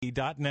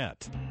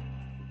BeaufortSCC.net.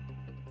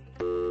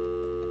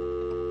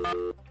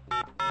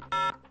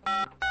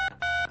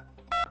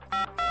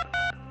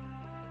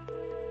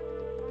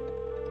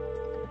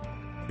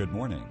 Good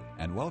morning,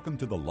 and welcome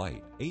to The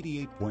Light,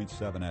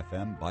 88.7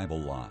 FM Bible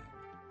Live,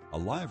 a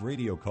live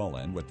radio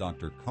call-in with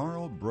Dr.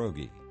 Carl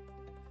Broggi.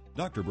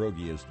 Dr.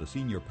 Broggi is the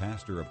senior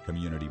pastor of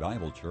Community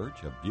Bible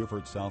Church of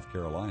Beaufort, South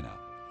Carolina.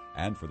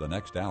 And for the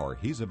next hour,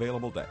 he's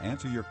available to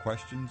answer your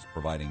questions,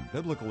 providing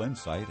biblical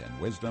insight and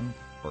wisdom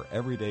for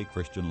everyday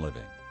Christian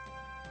living.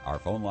 Our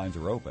phone lines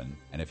are open,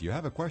 and if you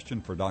have a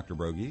question for Dr.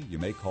 Broggi, you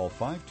may call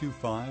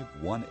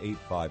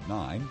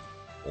 525-1859,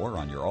 or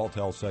on your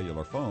Alltel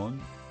cellular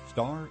phone,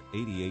 star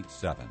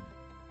 887.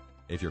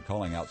 If you're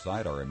calling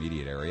outside our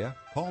immediate area,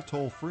 call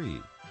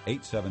toll-free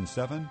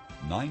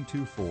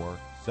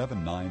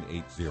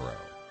 877-924-7980.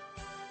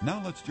 Now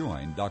let's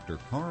join Dr.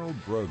 Carl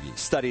Broggi.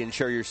 Study and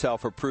show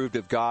yourself approved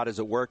of God as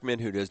a workman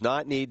who does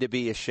not need to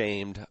be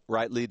ashamed,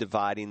 rightly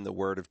dividing the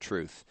word of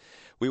truth.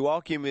 We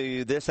welcome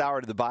you this hour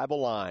to the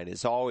Bible Line.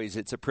 As always,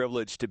 it's a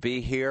privilege to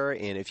be here,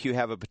 and if you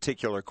have a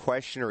particular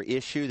question or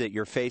issue that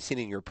you're facing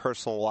in your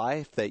personal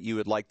life that you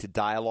would like to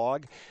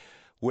dialogue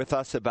with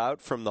us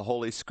about from the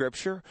Holy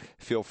Scripture,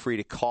 feel free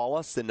to call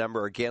us. The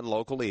number again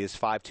locally is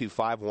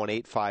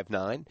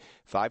 525-1859,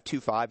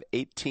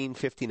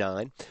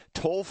 525-1859,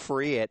 toll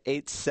free at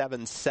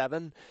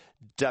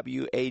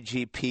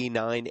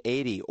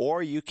 877-WAGP-980,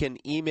 or you can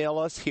email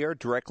us here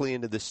directly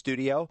into the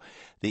studio.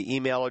 The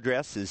email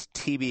address is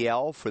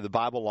TBL for the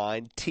Bible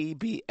Line,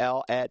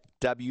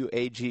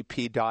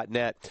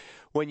 TBL@WAGP.net.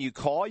 When you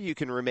call, you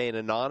can remain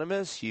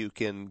anonymous. You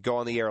can go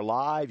on the air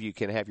live. You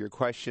can have your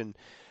question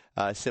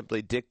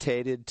simply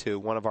dictated to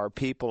one of our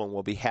people, and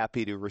we'll be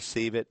happy to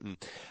receive it. And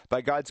by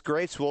God's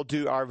grace, we'll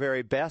do our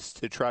very best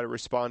to try to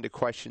respond to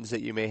questions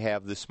that you may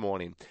have this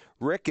morning.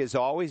 Rick, as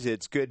always,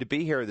 it's good to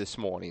be here this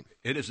morning.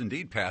 It is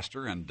indeed,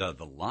 Pastor, and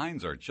the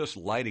lines are just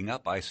lighting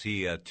up. I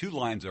see 2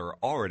 lines are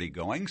already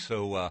going,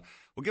 so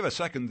we'll give a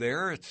second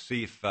there to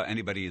see if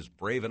anybody is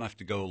brave enough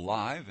to go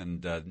live.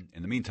 And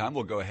in the meantime,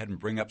 we'll go ahead and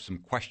bring up some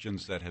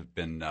questions that have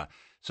been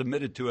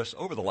submitted to us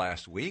over the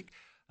last week.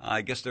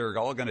 I guess they're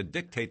all going to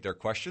dictate their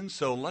questions,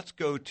 so let's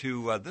go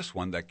to this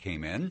one that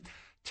came in.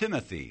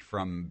 Timothy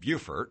from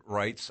Beaufort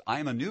writes, I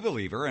am a new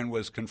believer and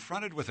was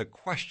confronted with a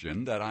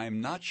question that I am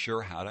not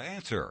sure how to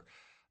answer.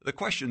 The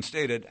question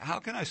stated, how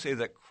can I say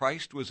that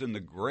Christ was in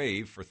the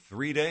grave for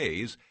 3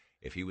 days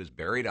if he was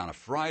buried on a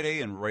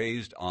Friday and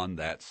raised on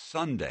that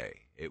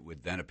Sunday? It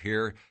would then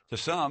appear to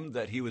some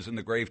that he was in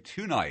the grave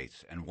 2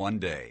 nights and 1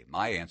 day.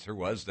 My answer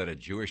was that a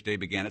Jewish day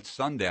began at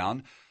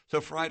sundown, so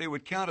Friday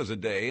would count as a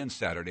day, and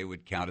Saturday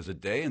would count as a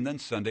day, and then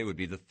Sunday would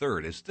be the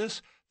third. Is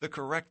this the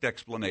correct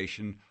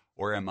explanation,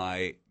 or am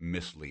I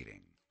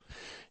misleading?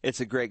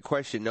 It's a great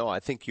question. No, I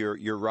think you're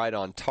right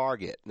on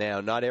target. Now,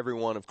 not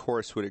everyone, of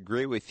course, would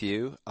agree with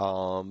you,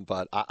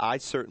 but I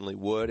certainly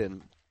would.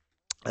 And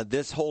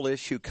this whole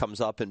issue comes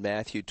up in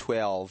Matthew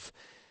 12.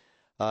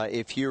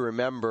 If you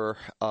remember,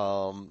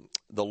 the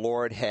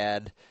Lord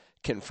had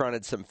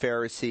confronted some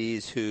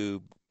Pharisees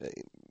who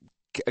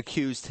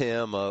accused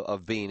him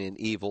of being an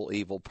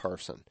evil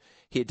person.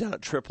 He had done a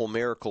triple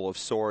miracle of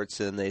sorts,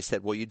 and they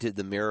said, well, you did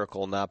the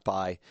miracle not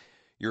by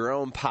your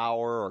own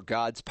power or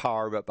God's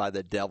power, but by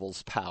the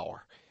devil's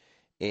power.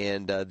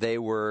 And they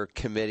were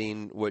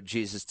committing what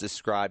Jesus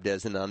described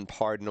as an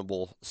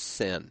unpardonable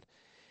sin.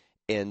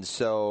 And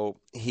so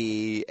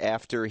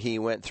after he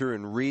went through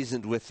and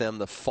reasoned with them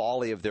the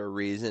folly of their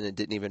reason, it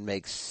didn't even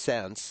make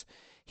sense,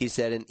 he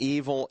said, an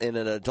evil and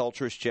an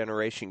adulterous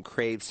generation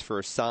craves for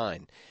a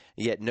sign.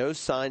 Yet no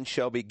sign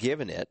shall be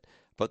given it,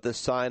 but the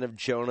sign of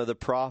Jonah the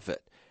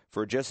prophet.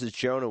 For just as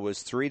Jonah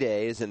was 3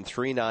 days and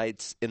 3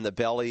 nights in the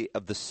belly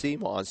of the sea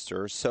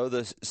monster, so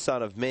the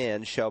Son of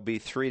Man shall be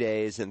 3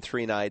 days and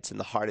 3 nights in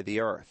the heart of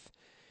the earth.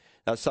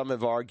 Now, some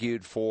have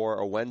argued for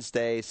a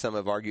Wednesday, some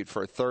have argued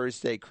for a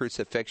Thursday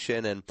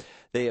crucifixion, and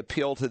they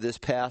appeal to this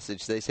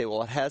passage. They say,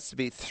 well, it has to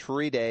be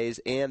 3 days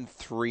and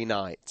 3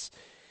 nights.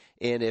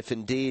 And if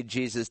indeed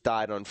Jesus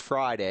died on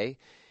Friday,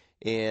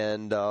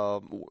 and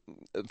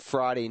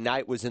Friday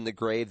night was in the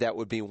grave, that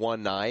would be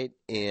 1 night,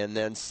 and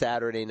then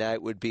Saturday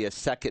night would be a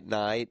second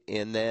night,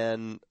 and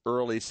then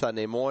early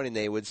Sunday morning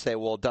they would say,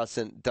 well, it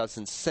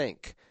doesn't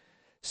sync.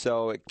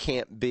 So it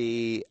can't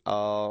be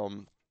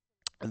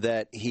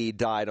that he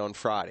died on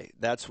Friday.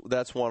 That's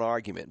one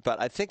argument.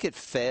 But I think it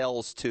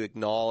fails to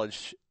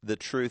acknowledge the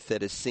truth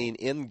that is seen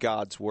in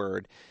God's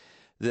Word,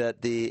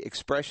 that the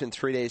expression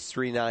 3 days,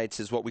 3 nights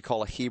is what we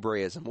call a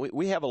Hebraism.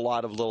 We have a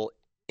lot of little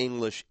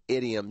English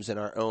idioms in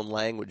our own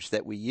language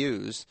that we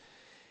use,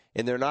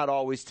 and they're not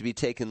always to be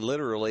taken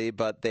literally,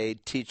 but they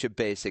teach a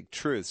basic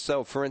truth.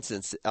 So, for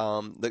instance,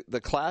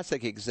 the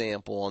classic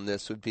example on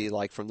this would be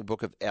like from the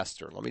book of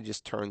Esther. Let me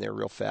just turn there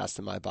real fast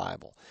in my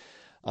Bible.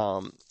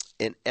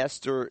 In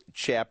Esther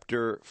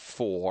chapter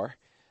 4,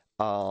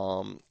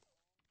 and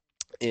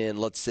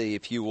let's see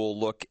if you will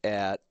look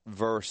at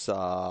verse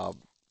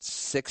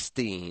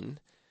 16,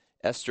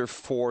 Esther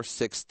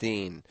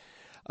 4:16.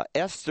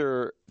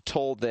 Esther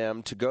told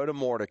them to go to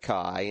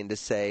Mordecai and to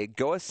say,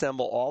 go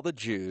assemble all the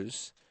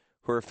Jews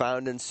who are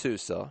found in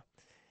Susa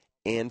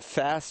and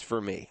fast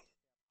for me.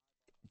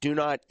 Do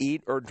not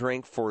eat or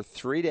drink for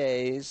 3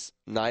 days,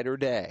 night or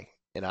day.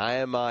 And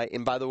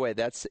and by the way,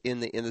 that's in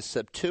the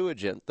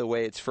Septuagint, the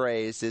way it's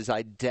phrased is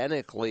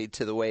identically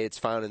to the way it's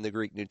found in the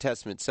Greek New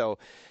Testament. So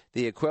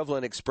the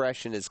equivalent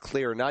expression is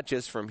clear, not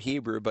just from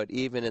Hebrew, but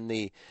even in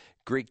the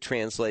Greek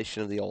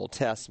translation of the Old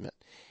Testament.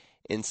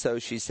 And so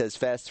she says,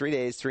 fast 3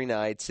 days, 3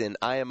 nights, and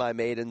I and my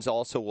maidens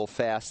also will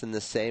fast in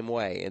the same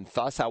way. And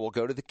thus I will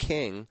go to the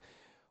king,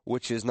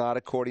 which is not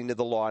according to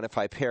the law, and if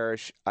I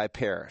perish, I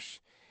perish.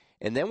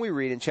 And then we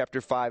read in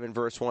chapter 5 and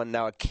verse 1,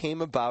 now it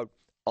came about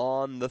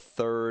on the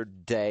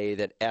 3rd day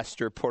that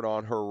Esther put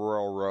on her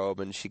royal robe,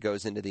 and she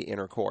goes into the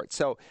inner court.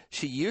 So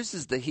she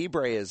uses the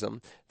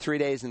Hebraism, 3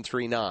 days and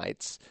 3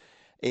 nights.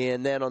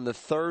 And then on the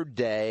 3rd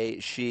day,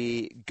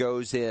 she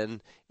goes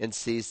in and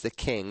sees the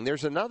king.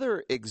 There's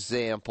another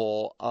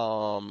example.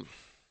 I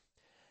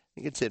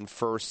think it's in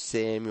 1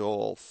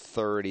 Samuel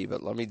 30,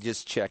 but let me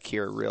just check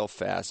here real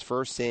fast.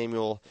 1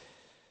 Samuel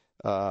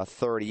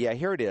 30. Yeah,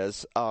 here it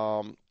is.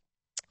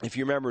 If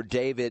you remember,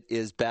 David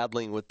is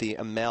battling with the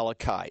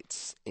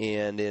Amalekites.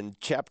 And in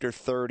chapter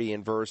 30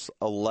 and verse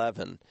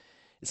 11,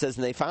 it says,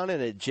 and they found an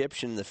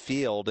Egyptian in the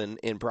field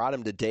and brought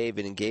him to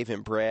David and gave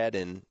him bread,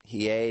 and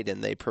he ate,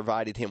 and they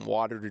provided him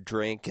water to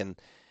drink, and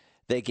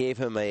they gave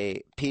him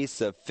a piece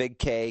of fig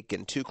cake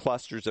and 2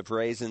 clusters of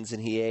raisins,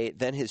 and he ate.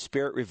 Then his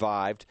spirit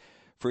revived,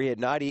 for he had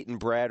not eaten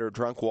bread or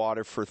drunk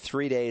water for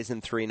 3 days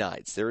and 3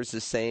 nights. There is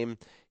the same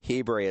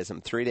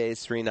Hebraism, 3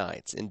 days, 3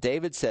 nights. And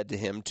David said to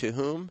him, to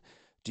whom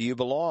do you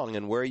belong,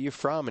 and where are you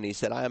from? And he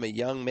said, I am a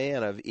young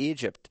man of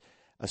Egypt,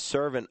 a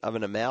servant of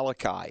an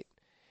Amalekite,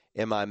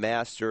 and my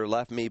master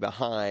left me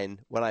behind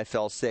when I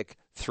fell sick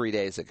 3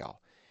 days ago.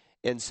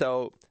 And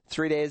so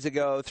 3 days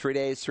ago, 3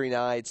 days, 3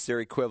 nights, they're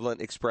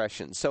equivalent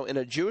expressions. So in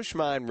a Jewish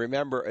mind,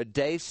 remember, a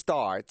day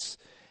starts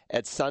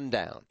at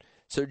sundown.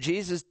 So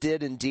Jesus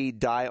did indeed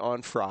die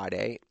on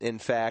Friday. In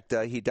fact,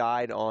 he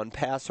died on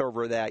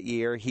Passover that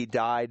year. He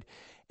died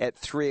at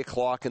 3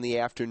 o'clock in the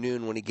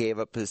afternoon when he gave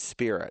up his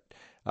spirit.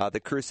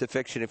 The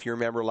crucifixion, if you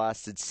remember,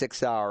 lasted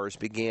 6 hours,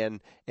 began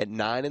at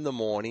 9 in the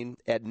morning,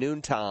 at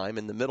noontime,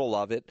 in the middle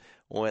of it,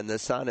 when the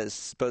sun is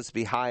supposed to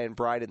be high and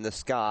bright in the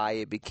sky,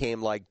 it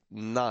became like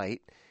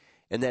night.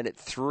 And then at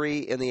 3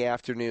 in the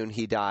afternoon,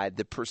 he died.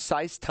 The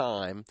precise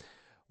time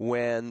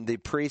when the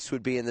priests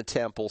would be in the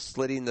temple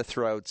slitting the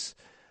throats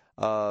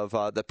of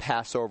the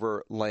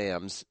Passover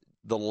lambs,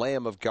 the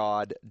Lamb of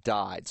God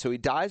died. So he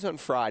dies on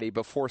Friday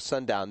before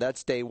sundown.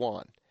 That's day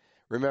 1.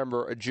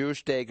 Remember, a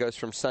Jewish day goes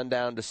from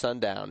sundown to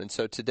sundown. And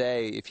so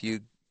today, if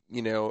you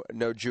know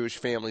Jewish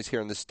families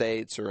here in the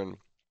States or in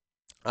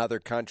other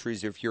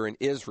countries, if you're in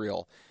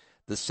Israel,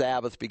 the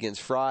Sabbath begins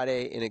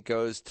Friday and it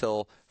goes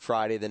till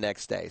Friday the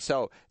next day.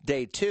 So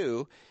day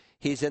 2,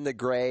 he's in the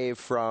grave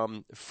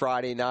from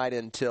Friday night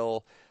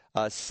until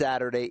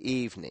Saturday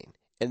evening.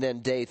 And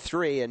then day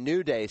 3, a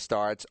new day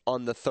starts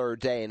on the 3rd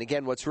day. And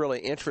again, what's really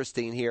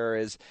interesting here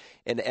is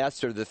in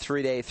Esther, the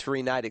 3-day,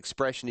 3-night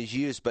expression is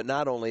used. But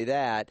not only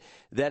that,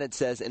 then it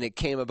says, and it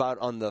came about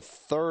on the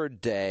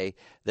 3rd day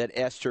that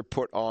Esther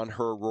put on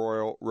her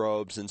royal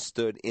robes and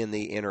stood in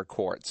the inner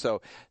court.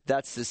 So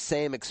that's the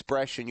same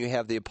expression you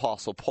have the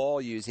Apostle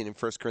Paul using in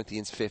 1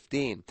 Corinthians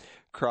 15.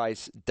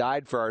 Christ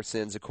died for our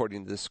sins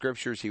according to the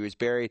Scriptures. He was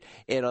buried.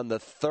 And on the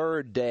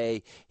 3rd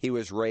day, he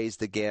was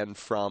raised again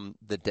from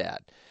the dead.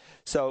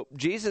 So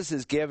Jesus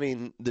is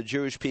giving the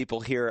Jewish people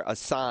here a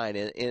sign,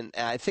 and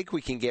I think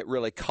we can get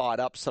really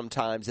caught up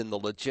sometimes in the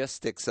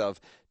logistics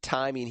of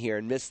timing here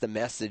and miss the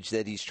message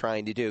that he's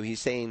trying to do. He's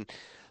saying,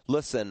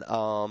 listen,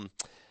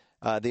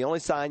 the only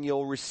sign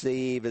you'll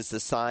receive is the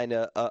sign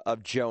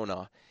of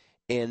Jonah.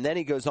 And then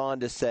he goes on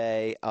to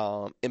say,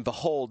 and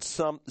behold,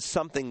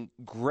 something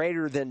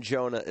greater than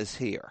Jonah is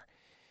here.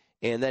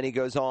 And then he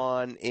goes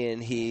on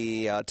and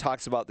he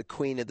talks about the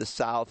queen of the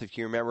south. If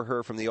you remember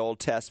her from the Old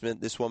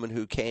Testament, this woman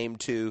who came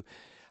to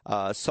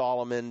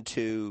Solomon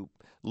to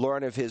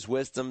learn of his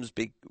wisdom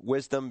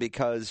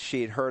because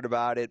she had heard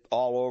about it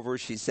all over.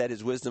 She said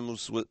his wisdom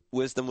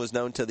was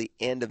known to the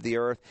end of the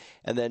earth.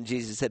 And then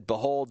Jesus said,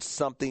 behold,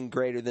 something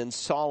greater than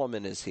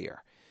Solomon is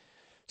here.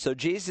 So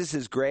Jesus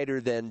is greater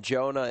than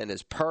Jonah in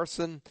his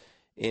person,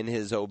 in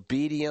his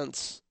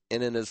obedience,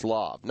 and in his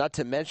love. Not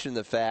to mention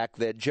the fact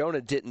that Jonah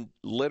didn't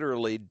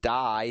literally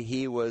die.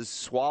 He was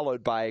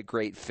swallowed by a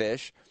great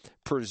fish,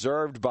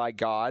 preserved by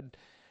God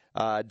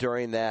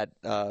during that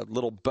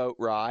little boat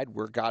ride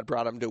where God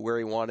brought him to where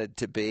he wanted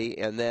to be,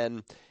 and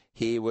then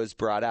he was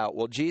brought out.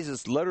 Well,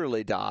 Jesus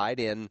literally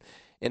died, and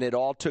it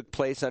all took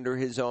place under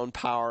his own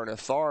power and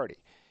authority,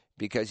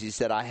 because he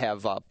said, I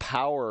have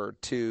power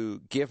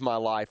to give my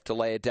life, to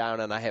lay it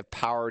down, and I have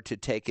power to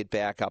take it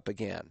back up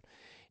again.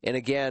 And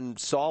again,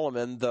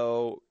 Solomon,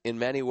 though in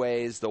many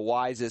ways the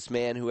wisest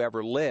man who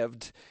ever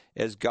lived,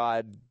 as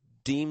God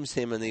deems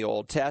him in the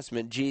Old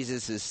Testament,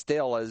 Jesus is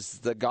still, as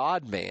the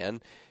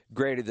God-man,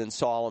 greater than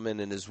Solomon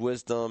in his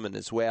wisdom and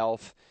his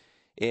wealth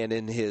and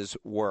in his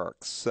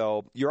works.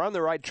 So you're on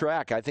the right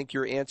track. I think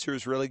your answer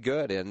is really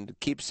good, and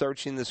keep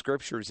searching the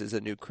Scriptures as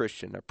a new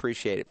Christian. I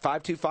appreciate it.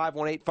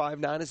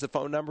 525-1859 is the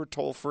phone number,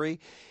 toll free.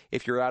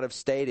 If you're out of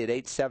state, at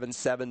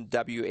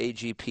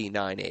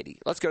 877-WAGP-980.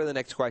 Let's go to the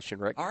next question,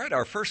 Rick. All right,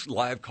 our first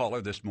live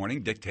caller this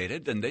morning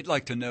dictated, and they'd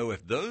like to know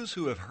if those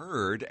who have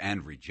heard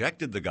and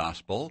rejected the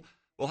gospel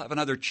will have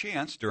another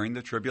chance during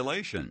the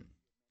tribulation.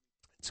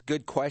 It's a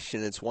good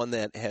question. It's one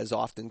that has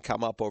often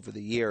come up over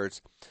the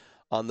years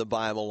on the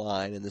Bible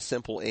line, and the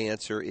simple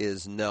answer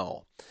is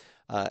no.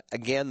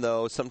 Again,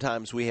 though,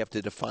 sometimes we have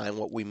to define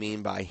what we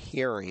mean by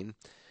hearing,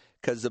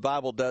 because the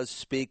Bible does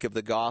speak of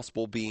the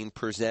gospel being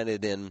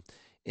presented in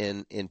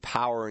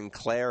power and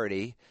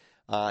clarity,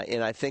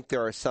 and I think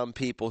there are some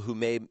people who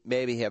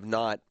maybe have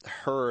not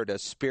heard a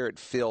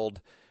Spirit-filled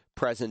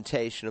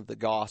presentation of the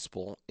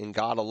gospel, and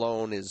God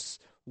alone is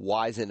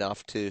wise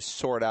enough to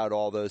sort out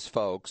all those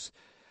folks.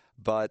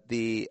 But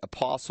the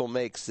apostle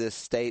makes this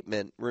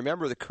statement.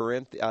 Remember,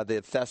 the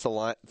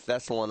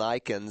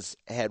Thessalonians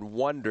had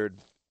wondered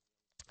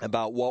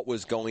about what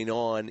was going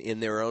on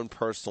in their own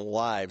personal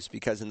lives,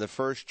 because in the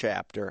first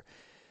chapter,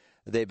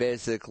 they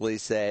basically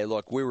say,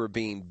 "Look, we're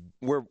being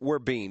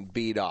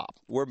beat up.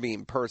 We're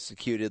being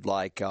persecuted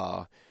like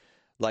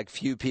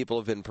few people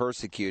have been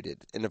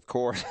persecuted." And of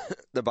course,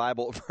 the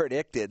Bible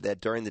predicted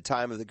that during the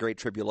time of the Great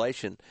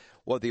Tribulation,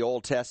 what the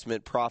Old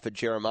Testament prophet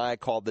Jeremiah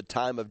called the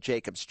time of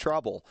Jacob's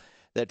trouble,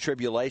 that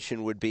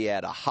tribulation would be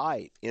at a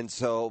height. And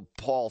so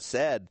Paul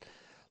said,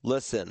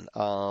 listen,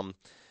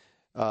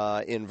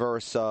 in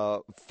verse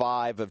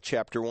 5 of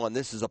chapter 1,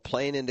 "This is a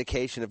plain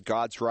indication of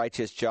God's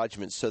righteous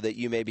judgment, so that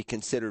you may be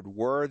considered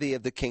worthy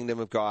of the kingdom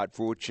of God,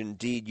 for which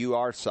indeed you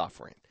are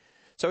suffering."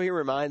 So he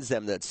reminds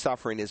them that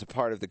suffering is a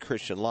part of the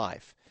Christian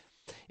life.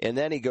 And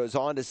then he goes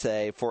on to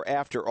say, "For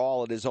after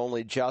all, it is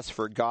only just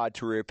for God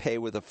to repay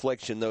with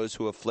affliction those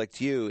who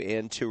afflict you,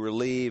 and to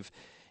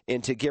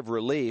give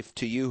relief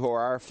to you who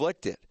are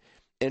afflicted,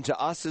 and to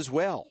us as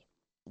well,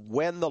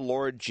 when the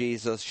Lord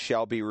Jesus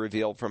shall be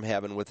revealed from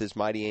heaven with his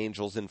mighty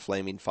angels in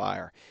flaming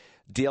fire,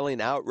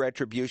 dealing out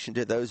retribution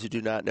to those who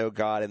do not know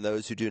God and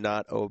those who do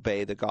not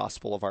obey the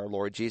gospel of our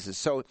Lord Jesus."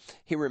 So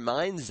he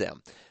reminds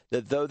them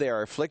that though they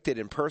are afflicted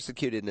and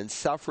persecuted and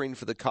suffering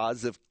for the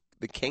cause of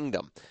the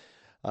kingdom,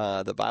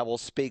 the Bible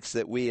speaks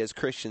that we as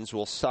Christians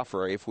will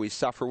suffer. If we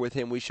suffer with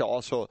him, we shall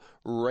also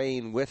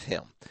reign with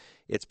him.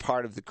 It's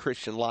part of the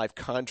Christian life,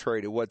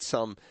 contrary to what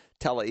some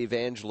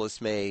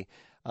televangelists may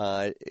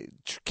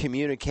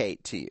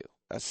communicate to you.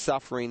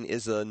 Suffering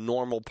is a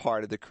normal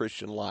part of the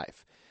Christian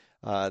life.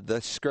 The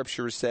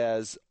Scripture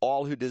says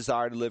all who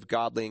desire to live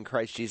godly in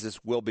Christ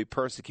Jesus will be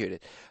persecuted.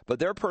 But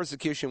their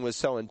persecution was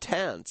so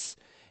intense,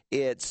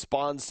 it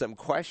spawned some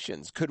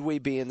questions. Could we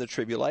be in the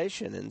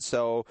tribulation? And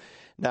so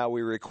now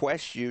we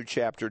request you,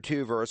 chapter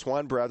 2, verse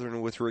 1,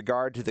 "Brethren, with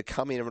regard to the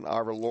coming of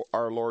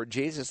our Lord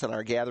Jesus and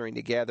our gathering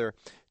together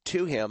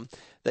to him,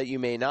 that you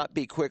may not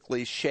be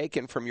quickly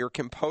shaken from your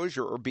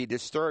composure or be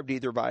disturbed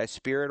either by a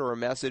spirit or a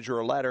message or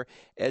a letter,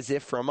 as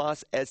if from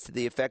us, as to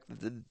the effect that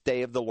the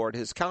day of the Lord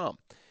has come."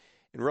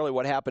 And really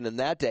what happened in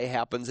that day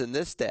happens in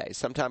this day.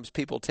 Sometimes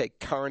people take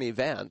current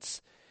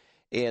events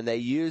and they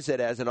use it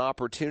as an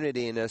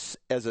opportunity and as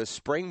a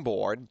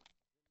springboard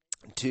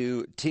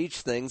to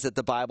teach things that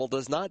the Bible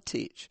does not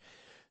teach.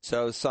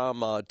 So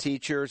some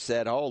teacher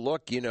said, "Oh,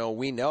 look,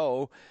 we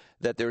know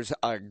that there's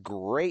a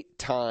great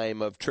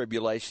time of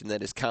tribulation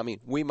that is coming.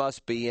 We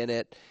must be in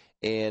it,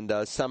 and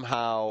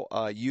somehow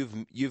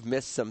you've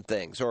missed some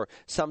things." Or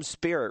some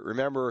spirit.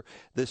 Remember,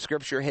 the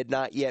Scripture had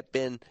not yet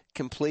been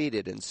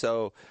completed, and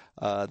so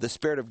the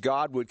Spirit of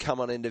God would come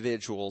on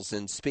individuals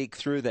and speak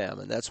through them,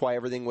 and that's why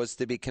everything was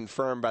to be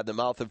confirmed by the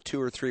mouth of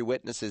 2 or 3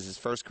 witnesses, as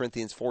 1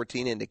 Corinthians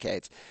 14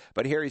 indicates.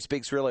 But here he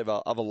speaks really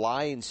of a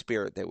lying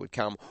spirit that would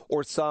come,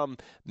 or some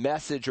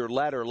message or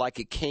letter like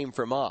it came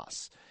from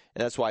us.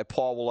 And that's why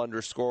Paul will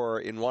underscore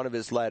in one of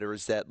his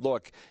letters that,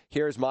 look,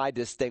 here's my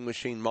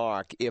distinguishing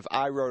mark. If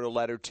I wrote a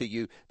letter to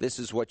you, this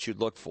is what you'd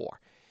look for.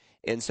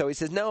 And so he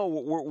says,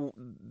 no,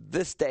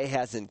 this day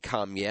hasn't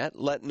come yet.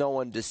 Let no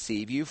one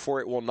deceive you, for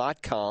it will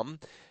not come,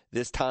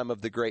 this time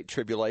of the great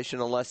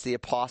tribulation, unless the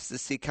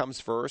apostasy comes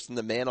first and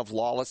the man of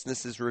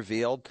lawlessness is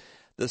revealed,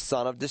 the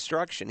son of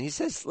destruction. He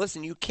says,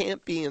 listen, you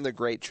can't be in the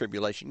great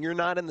tribulation. You're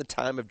not in the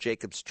time of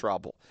Jacob's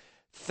trouble.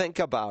 Think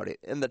about it.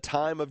 In the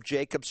time of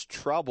Jacob's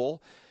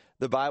trouble,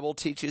 the Bible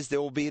teaches there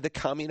will be the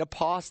coming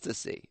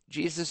apostasy.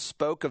 Jesus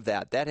spoke of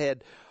that. That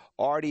had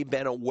already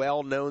been a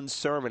well-known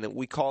sermon, and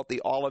we call it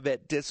the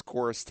Olivet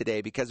Discourse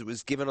today because it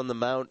was given on the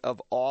Mount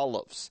of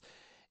Olives.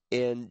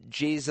 And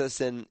Jesus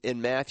in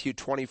Matthew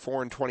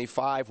 24 and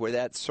 25, where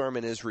that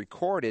sermon is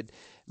recorded,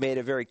 made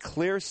a very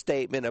clear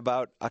statement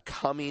about a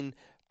coming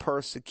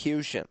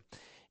persecution.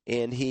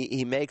 And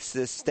he makes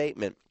this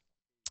statement.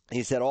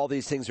 He said, all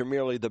these things are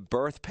merely the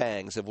birth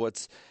pangs of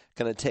what's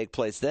going to take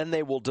place. Then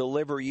they will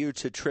deliver you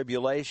to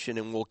tribulation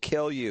and will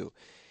kill you,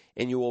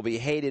 and you will be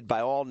hated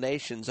by all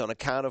nations on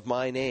account of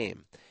my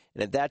name.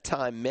 And at that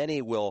time,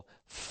 many will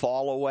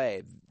fall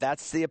away.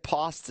 That's the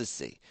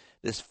apostasy.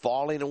 this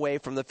falling away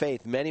from the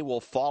faith. Many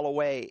will fall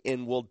away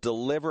and will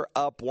deliver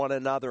up one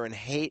another and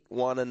hate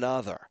one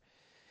another.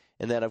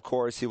 And then, of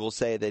course, he will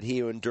say that he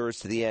who endures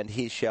to the end,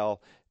 he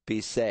shall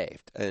be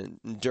saved. And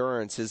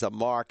endurance is a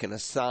mark and a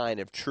sign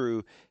of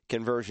true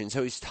conversion.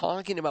 So he's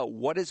talking about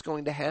what is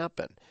going to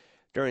happen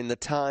during the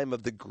time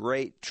of the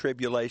great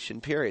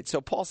tribulation period. So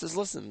Paul says,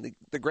 listen,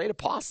 the great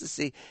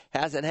apostasy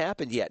hasn't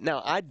happened yet.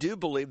 Now, I do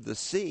believe the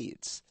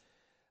seeds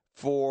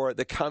for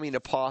the coming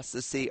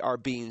apostasy are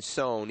being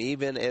sown,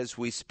 even as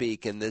we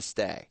speak in this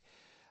day.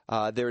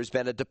 There's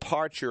been a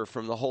departure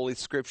from the Holy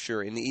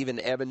Scripture in even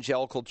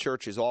evangelical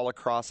churches all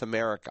across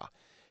America.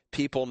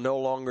 People no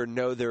longer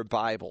know their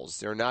Bibles.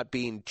 They're not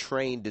being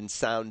trained in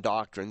sound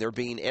doctrine. They're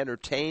being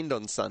entertained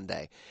on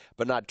Sunday,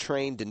 but not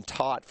trained and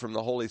taught from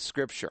the Holy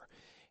Scripture.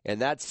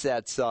 And that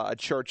sets a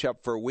church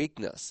up for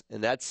weakness,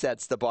 and that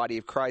sets the body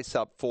of Christ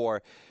up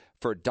for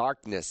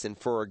darkness and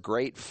for a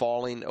great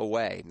falling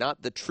away.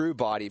 Not the true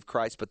body of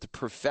Christ, but the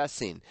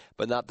professing,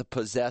 but not the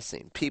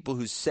possessing. People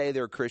who say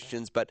they're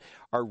Christians, but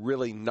are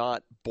really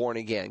not born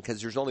again,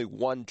 because there's only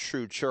one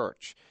true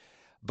church.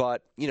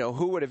 But,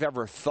 who would have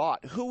ever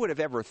thought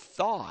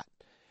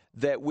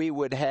that we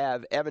would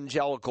have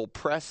evangelical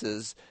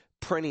presses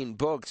printing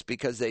books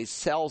because they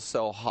sell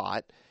so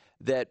hot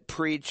that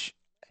preach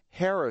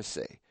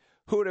heresy?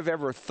 Who would have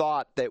ever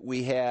thought that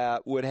we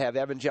would have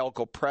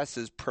evangelical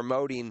presses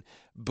promoting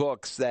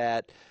books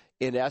that,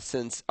 in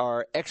essence,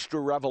 are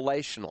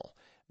extra-revelational,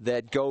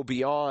 that go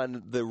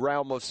beyond the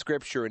realm of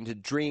Scripture into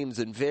dreams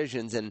and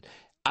visions and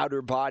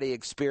outer body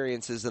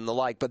experiences and the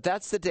like? But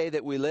that's the day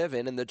that we live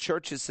in, and the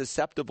church is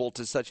susceptible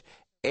to such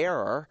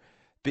error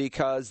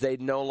because they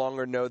no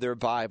longer know their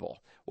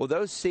Bible. Well,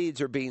 those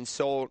seeds are being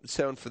sown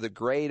for the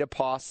great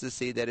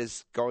apostasy that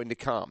is going to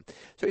come.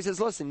 So he says,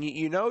 listen,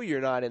 you know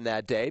you're not in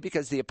that day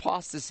because the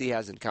apostasy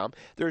hasn't come.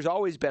 There's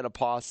always been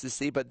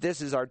apostasy, but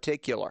this is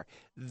articular,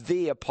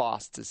 the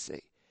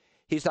apostasy.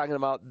 He's talking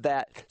about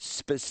that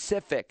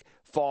specific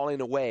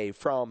falling away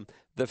from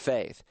the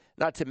faith.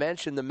 Not to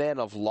mention the man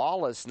of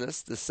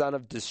lawlessness, the son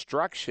of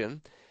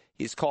destruction.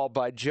 He's called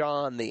by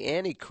John the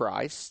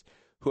Antichrist,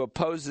 who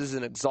opposes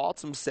and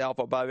exalts himself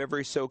above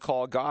every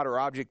so-called God or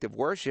object of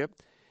worship.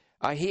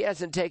 He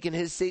hasn't taken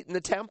his seat in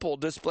the temple,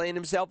 displaying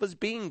himself as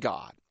being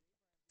God.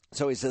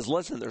 So he says,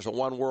 listen, there's a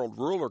one-world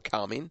ruler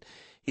coming.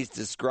 He's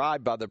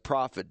described by the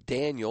prophet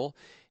Daniel,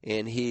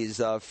 and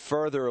he's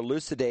further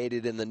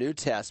elucidated in the New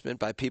Testament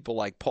by people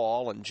like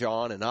Paul and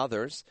John and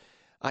others.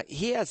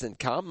 He hasn't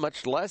come,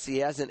 much less he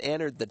hasn't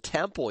entered the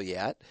temple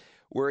yet,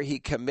 where he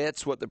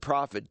commits what the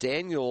prophet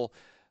Daniel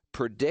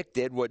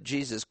predicted, what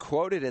Jesus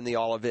quoted in the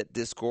Olivet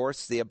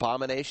Discourse, the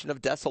abomination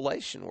of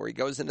desolation, where he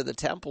goes into the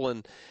temple,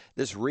 and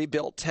this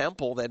rebuilt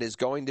temple that is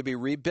going to be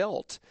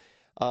rebuilt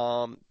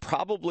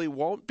probably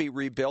won't be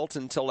rebuilt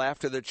until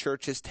after the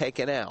church is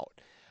taken out.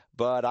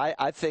 But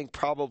I think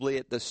probably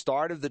at the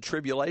start of the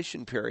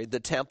tribulation period,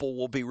 the temple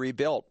will be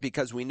rebuilt,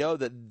 because we know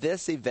that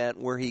this event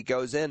where he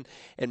goes in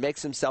and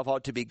makes himself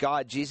out to be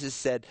God, Jesus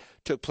said,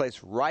 took place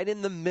right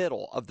in the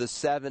middle of the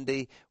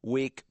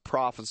 70-week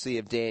prophecy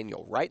of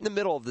Daniel, right in the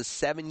middle of the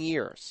 7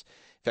 years.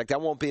 In fact, I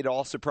won't be at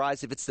all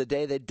surprised if it's the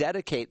day they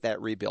dedicate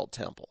that rebuilt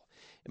temple.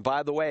 And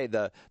by the way,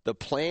 the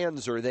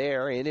plans are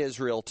there in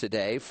Israel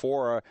today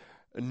for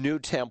a new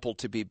temple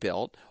to be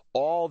built.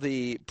 All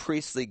the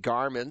priestly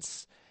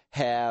garments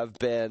have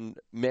been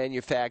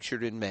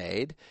manufactured and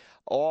made.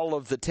 All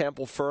of the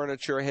temple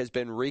furniture has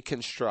been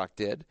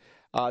reconstructed.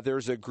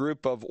 There's a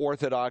group of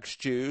Orthodox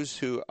Jews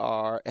who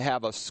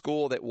have a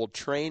school that will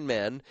train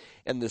men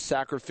in the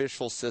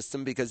sacrificial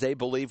system, because they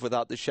believe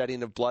without the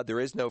shedding of blood there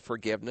is no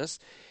forgiveness.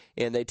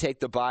 And they take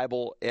the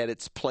Bible at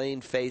its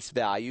plain face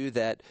value,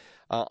 that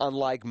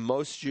unlike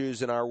most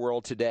Jews in our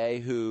world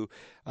today who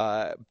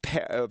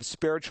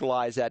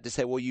spiritualize that to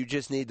say, well, you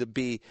just need to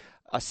be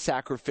a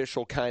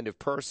sacrificial kind of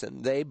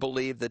person. They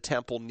believe the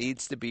temple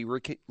needs to be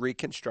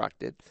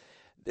reconstructed.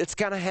 It's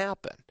going to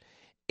happen.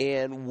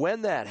 And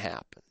when that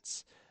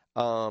happens,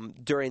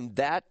 during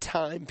that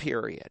time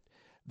period,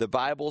 the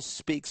Bible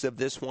speaks of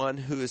this one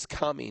who is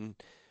coming,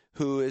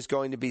 who is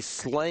going to be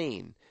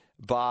slain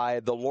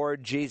by the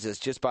Lord Jesus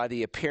just by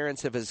the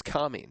appearance of his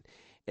coming.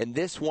 And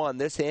this one,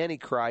 this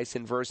Antichrist,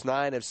 in verse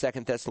 9 of 2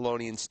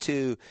 Thessalonians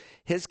 2,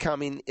 his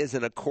coming is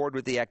in accord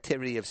with the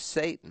activity of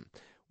Satan,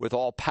 with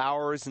all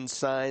powers and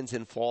signs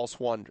and false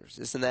wonders.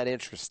 Isn't that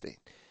interesting?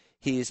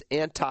 He's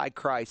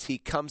anti-Christ. He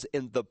comes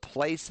in the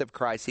place of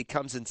Christ. He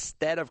comes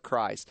instead of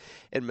Christ.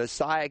 And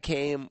Messiah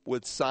came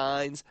with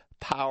signs,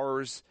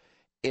 powers,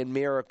 and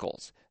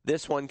miracles.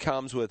 This one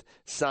comes with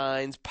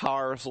signs,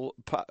 powers,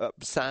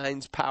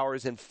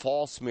 and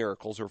false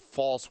miracles or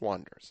false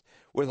wonders,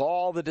 with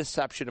all the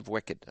deception of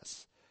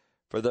wickedness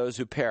for those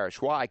who perish.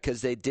 Why?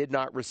 Because they did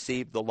not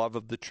receive the love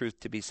of the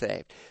truth to be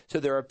saved. So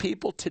there are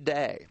people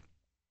today.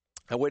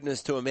 I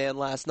witnessed to a man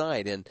last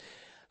night, and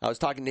I was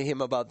talking to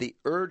him about the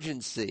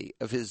urgency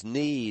of his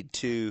need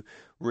to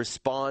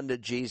respond to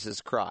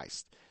Jesus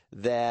Christ,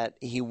 that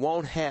he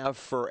won't have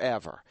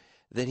forever,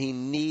 that he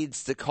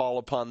needs to call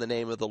upon the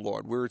name of the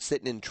Lord. We were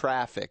sitting in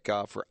traffic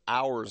for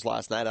hours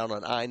last night out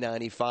on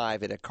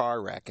I-95 in a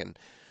car wreck, and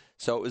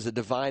so it was a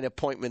divine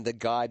appointment that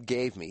God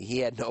gave me. He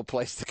had no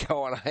place to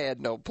go, and I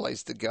had no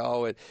place to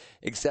go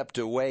except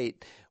to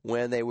wait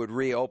when they would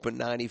reopen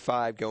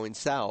 95 going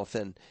south.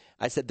 And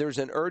I said, there's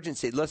an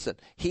urgency. Listen,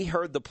 he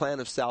heard the plan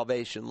of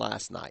salvation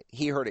last night.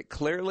 He heard it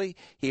clearly.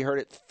 He heard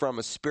it from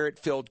a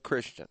Spirit-filled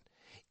Christian.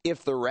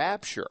 If the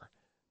rapture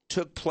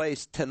took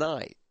place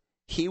tonight,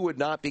 he would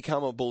not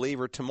become a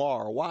believer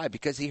tomorrow. Why?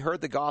 Because he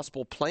heard the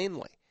gospel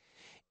plainly.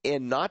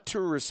 And not to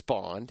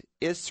respond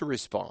is to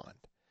respond.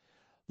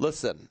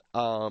 Listen,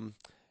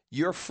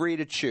 you're free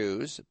to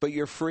choose, but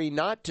you're free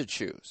not to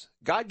choose.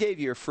 God gave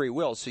you a free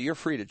will, so you're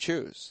free to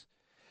choose.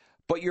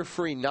 But you're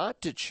free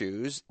not to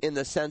choose in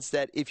the sense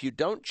that if you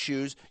don't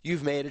choose,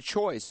 you've made a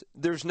choice.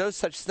 There's no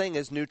such thing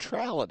as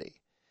neutrality.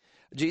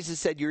 Jesus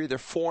said, you're either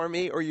for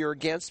me or you're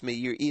against me.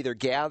 You either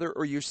gather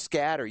or you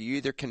scatter. You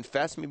either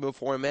confess me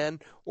before men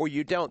or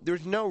you don't.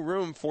 There's no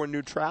room for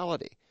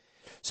neutrality.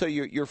 So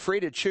you're free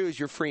to choose,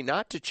 you're free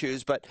not to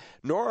choose, but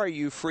nor are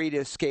you free to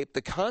escape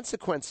the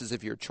consequences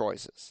of your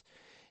choices.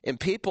 And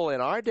people in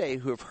our day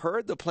who have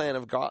heard the plan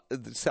of God,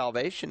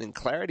 salvation in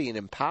clarity and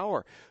in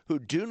power, who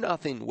do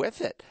nothing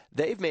with it,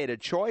 they've made a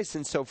choice.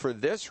 And so for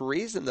this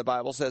reason, the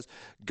Bible says,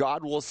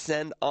 God will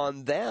send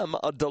on them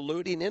a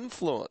deluding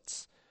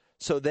influence,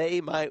 so they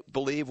might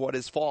believe what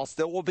is false.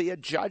 There will be a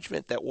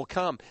judgment that will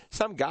come.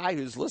 Some guy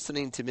who's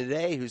listening to me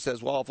today who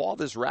says, well, if all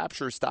this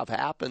rapture stuff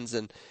happens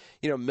and,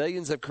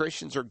 millions of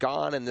Christians are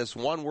gone and this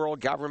one world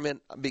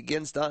government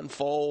begins to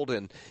unfold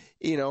and,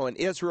 and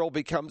Israel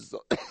becomes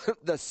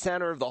the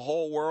center of the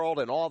whole world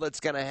and all that's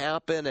going to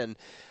happen and,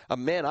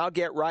 man, I'll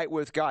get right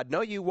with God.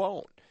 No, you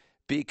won't,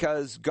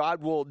 because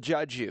God will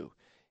judge you.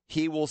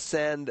 He will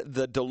send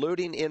the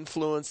deluding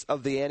influence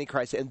of the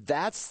Antichrist. And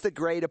that's the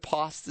great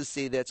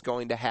apostasy that's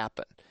going to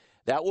happen.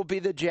 That will be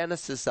the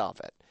genesis of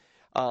it.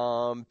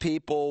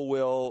 People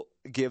will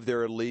give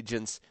their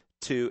allegiance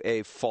to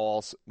a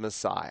false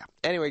Messiah.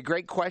 Anyway,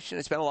 great question.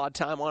 I spent a lot of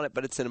time on it,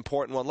 but it's an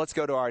important one. Let's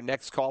go to our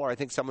next caller. I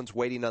think someone's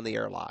waiting on the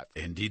air live.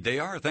 Indeed they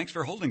are. Thanks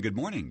for holding. Good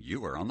morning.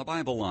 You are on the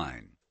Bible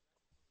line.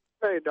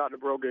 Hey, Dr.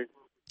 Brogan.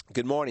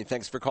 Good morning.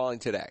 Thanks for calling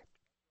today.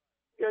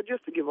 Yeah,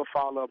 just to give a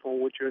follow-up on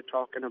what you're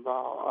talking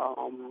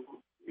about,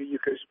 you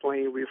could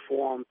explain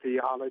Reformed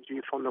theology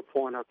from the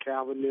point of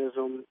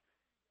Calvinism,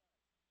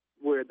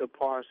 where the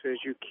part says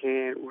you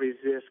can't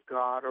resist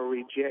God or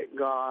reject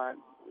God.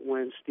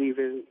 When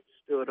Stephen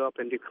stood up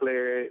and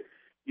declared,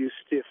 you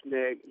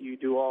stiff-necked, you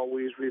do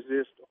always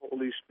resist the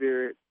Holy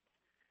Spirit.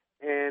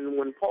 And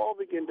when Paul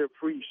began to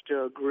preach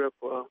to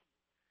Agrippa,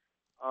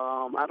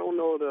 I don't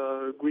know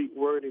the Greek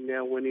wording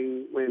there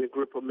when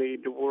Agrippa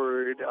made the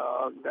word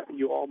that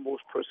you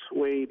almost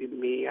persuaded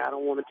me. I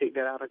don't want to take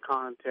that out of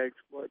context,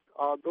 but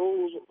are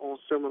those on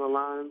similar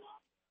lines?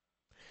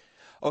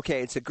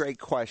 Okay, it's a great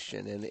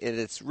question, and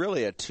it's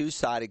really a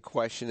two-sided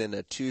question and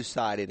a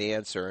two-sided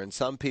answer. And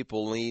some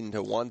people lean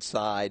to one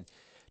side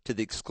to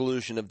the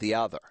exclusion of the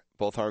other,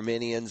 both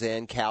Arminians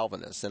and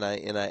Calvinists, and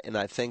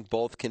I think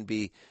both can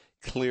be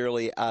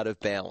clearly out of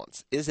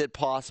balance. Is it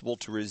possible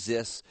to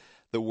resist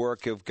the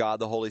work of God,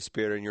 the Holy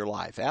Spirit in your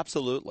life?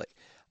 Absolutely.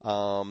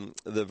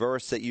 The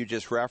verse that you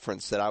just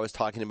referenced that I was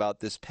talking about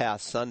this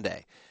past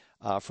Sunday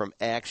from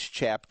Acts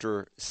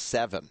chapter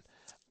 7,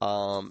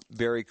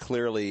 very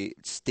clearly,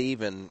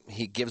 Stephen,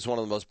 he gives one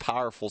of the most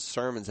powerful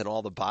sermons in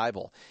all the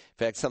Bible.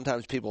 In fact,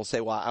 sometimes people say,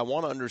 well, I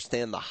want to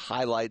understand the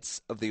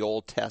highlights of the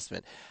Old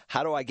Testament.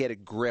 How do I get a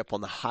grip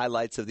on the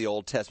highlights of the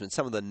Old Testament,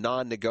 some of the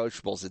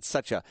non-negotiables? It's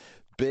such a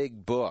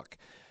big book.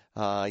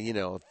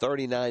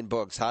 39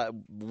 books.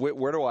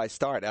 Where do I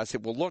start? I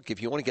said, well, look,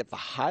 if you want to get the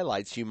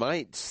highlights, you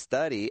might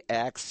study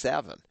Acts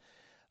 7.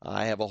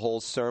 I have a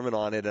whole sermon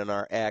on it in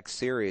our Acts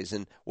series.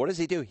 And what does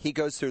he do? He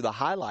goes through the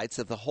highlights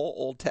of the whole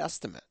Old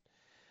Testament.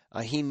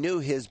 He knew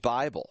his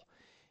Bible.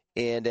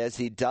 And as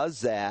he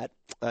does that,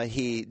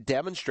 he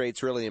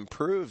demonstrates, really and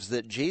proves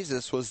that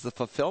Jesus was the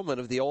fulfillment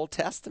of the Old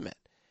Testament.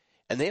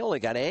 And they only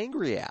got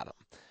angry at him.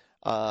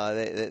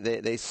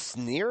 They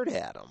sneered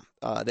at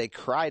him. They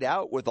cried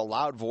out with a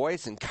loud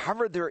voice and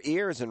covered their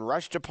ears and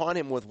rushed upon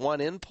him with one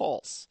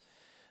impulse.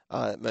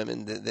 I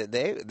mean,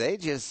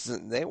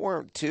 they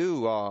weren't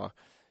too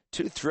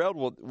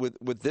thrilled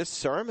with this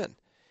sermon.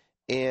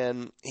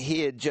 And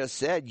he had just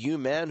said, you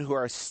men who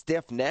are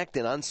stiff-necked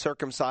and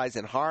uncircumcised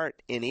in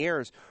heart and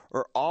ears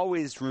are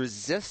always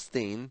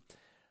resisting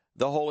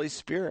the Holy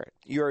Spirit.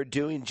 You are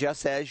doing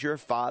just as your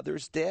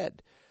fathers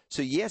did.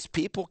 So, yes,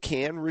 people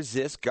can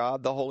resist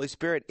God, the Holy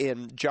Spirit.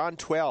 In John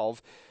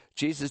 12,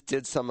 Jesus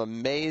did some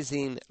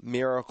amazing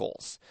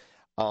miracles.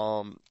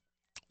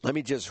 Let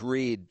me just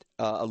read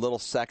a little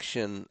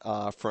section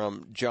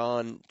from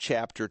John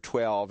chapter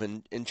 12.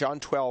 In John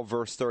 12,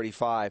 verse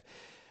 35,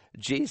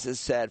 Jesus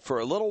said, for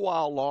a little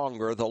while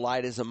longer the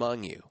light is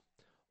among you.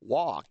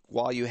 Walk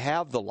while you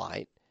have the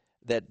light,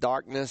 that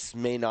darkness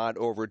may not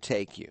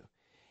overtake you.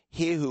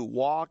 He who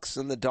walks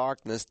in the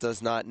darkness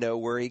does not know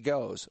where he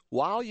goes.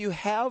 While you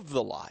have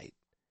the light,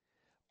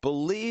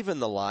 believe in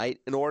the light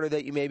in order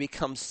that you may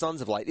become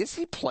sons of light. Is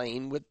he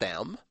playing with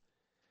them?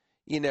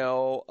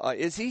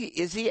 Is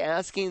he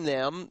asking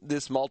them,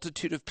 this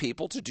multitude of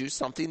people, to do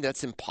something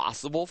that's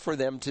impossible for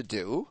them to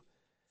do?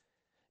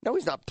 No,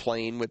 he's not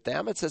playing with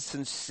them. It's a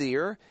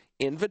sincere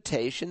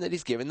invitation that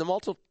he's giving the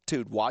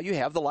multitude. While you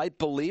have the light,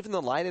 believe in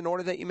the light in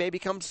order that you may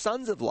become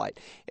sons of light,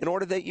 in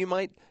order that you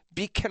might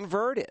be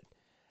converted.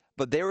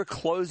 But they were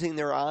closing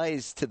their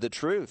eyes to the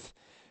truth.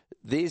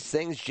 These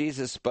things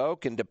Jesus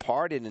spoke and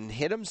departed and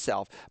hid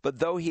himself. But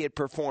though he had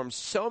performed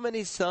so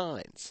many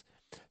signs,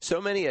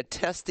 so many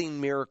attesting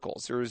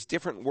miracles, there's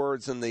different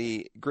words in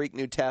the Greek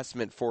New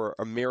Testament for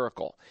a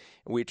miracle.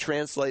 We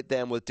translate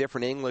them with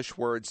different English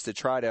words to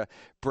try to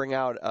bring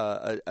out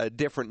a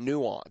different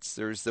nuance.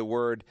 There's the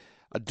word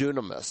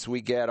dunamis.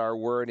 We get our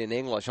word in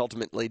English,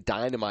 ultimately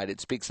dynamite.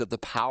 It speaks of the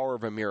power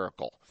of a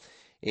miracle.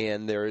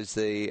 And there's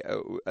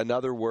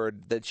another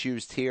word that's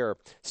used here,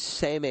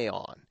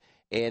 semeion,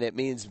 and it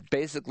means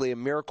basically a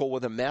miracle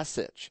with a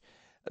message.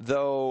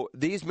 Though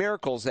these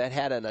miracles that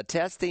had an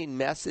attesting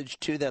message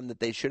to them that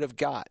they should have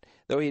got,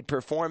 though he had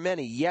performed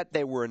many, yet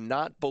they were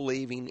not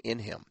believing in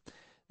him.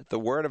 That the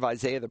word of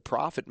Isaiah the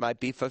prophet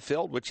might be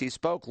fulfilled, which he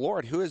spoke,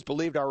 Lord, who has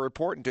believed our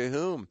report, and to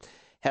whom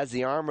has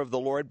the arm of the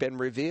Lord been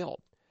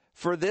revealed?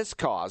 For this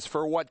cause.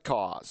 For what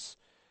cause?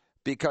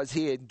 Because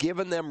he had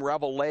given them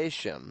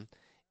revelation,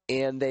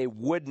 and they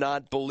would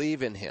not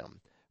believe in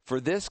him.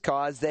 For this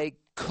cause they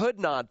could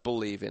not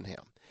believe in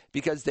him.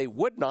 Because they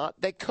would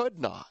not, they could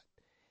not.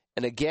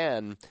 And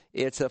again,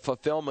 it's a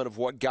fulfillment of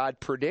what God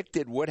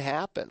predicted would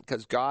happen,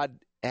 because God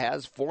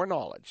has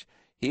foreknowledge.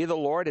 He, the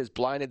Lord, has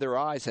blinded their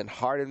eyes and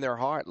hardened their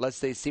heart,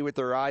 lest they see with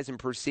their eyes and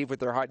perceive with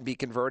their heart and be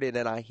converted,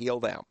 and I heal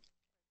them.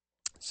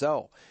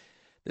 So,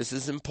 this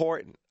is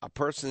important. A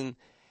person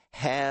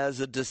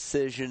has a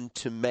decision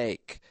to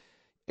make.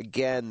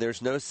 Again,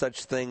 there's no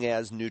such thing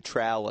as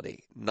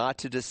neutrality. Not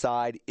to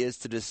decide is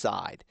to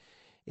decide.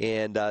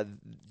 And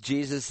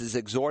Jesus is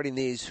exhorting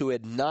these who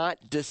had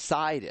not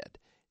decided.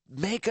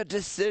 Make a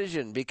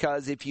decision,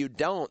 because if you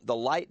don't, the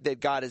light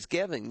that God is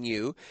giving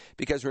you,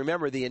 because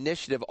remember, the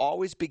initiative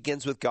always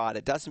begins with God.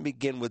 It doesn't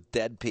begin with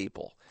dead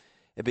people.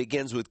 It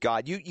begins with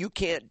God. You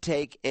can't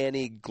take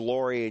any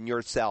glory in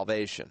your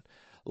salvation.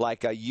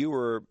 Like you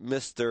were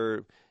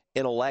Mr.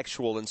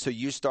 Intellectual, and so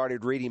you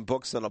started reading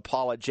books on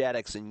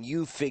apologetics, and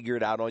you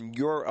figured out on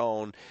your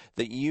own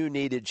that you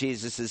needed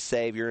Jesus as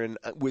Savior, and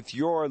with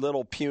your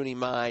little puny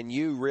mind,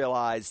 you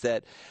realized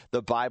that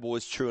the Bible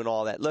was true and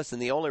all that. Listen,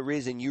 the only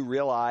reason you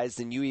realized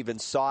and you even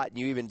sought and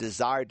you even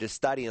desired to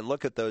study and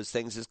look at those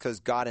things is because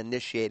God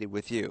initiated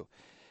with you.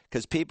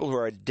 Because people who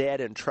are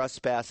dead in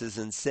trespasses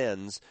and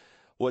sins,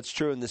 what's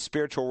true in the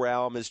spiritual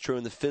realm is true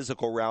in the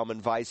physical realm,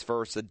 and vice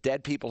versa.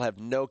 Dead people have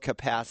no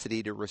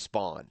capacity to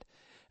respond.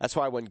 That's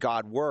why when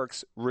God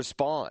works,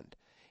 respond.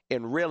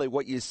 And really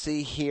what you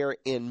see here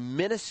in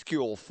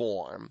minuscule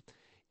form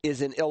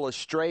is an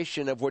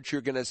illustration of what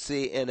you're going to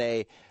see in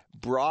a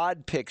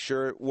broad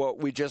picture, what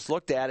we just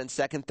looked at in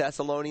 2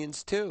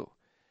 Thessalonians 2.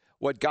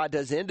 What God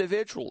does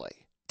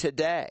individually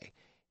today,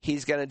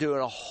 he's going to do in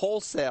a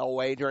wholesale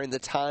way during the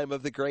time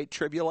of the Great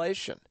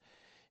Tribulation.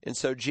 And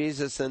so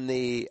Jesus, in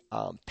the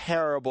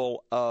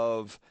parable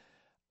of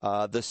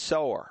the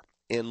sower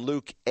in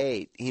Luke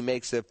 8, he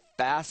makes a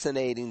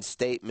fascinating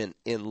statement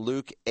in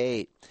Luke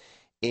 8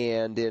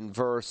 and in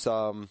verse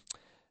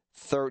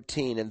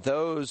 13. And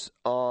those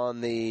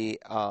on the,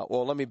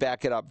 let me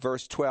back it up,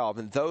 verse 12.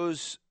 And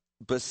those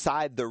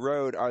beside the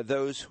road are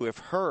those who have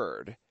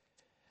heard.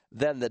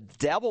 Then the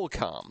devil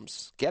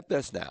comes, get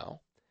this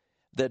now,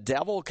 the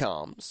devil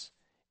comes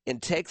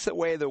and takes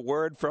away the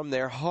word from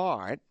their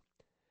heart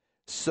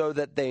so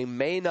that they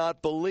may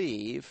not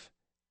believe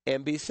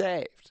and be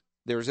saved.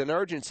 There's an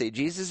urgency.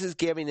 Jesus is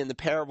giving in the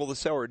parable of the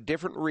sower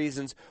different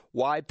reasons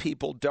why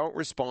people don't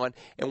respond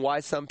and why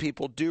some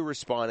people do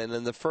respond. And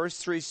in the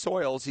first three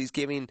soils, he's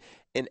giving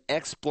an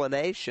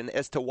explanation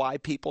as to why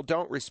people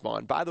don't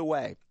respond. By the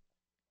way,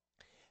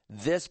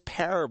 this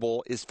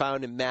parable is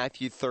found in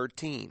Matthew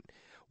 13.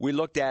 We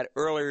looked at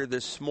earlier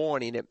this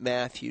morning at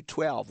Matthew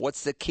 12.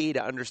 What's the key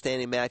to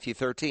understanding Matthew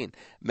 13?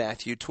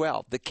 Matthew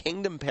 12. The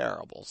kingdom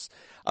parables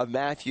of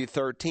Matthew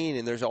 13,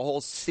 and there's a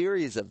whole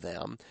series of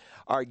them,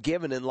 are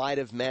given in light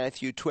of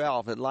Matthew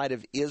 12, in light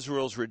of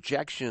Israel's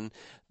rejection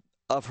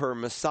of her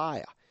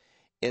Messiah.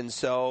 And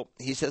so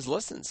he says,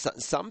 listen,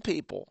 some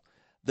people,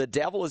 the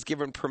devil has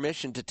given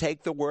permission to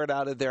take the word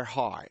out of their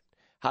heart.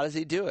 How does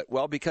he do it?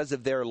 Well, because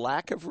of their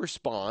lack of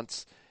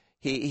response,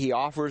 he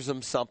offers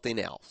them something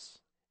else,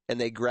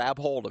 and they grab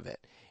hold of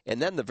it.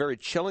 And then the very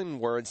chilling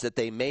words that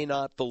they may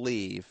not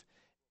believe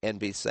and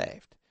be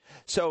saved.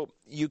 So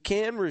you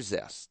can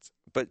resist,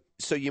 but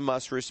so you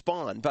must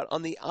respond. But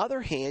on the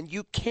other hand,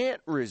 you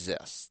can't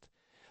resist.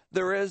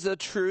 There is a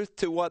truth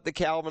to what the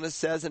Calvinist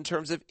says in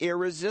terms of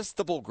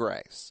irresistible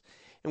grace.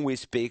 And we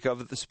spoke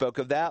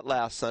of that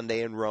last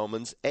Sunday in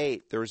Romans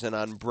 8. There's an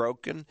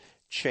unbroken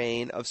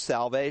chain of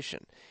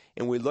salvation.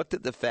 And we looked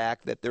at the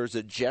fact that there's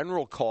a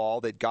general call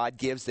that God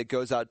gives that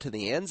goes out to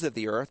the ends of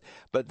the earth,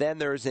 but then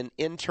there's an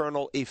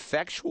internal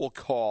effectual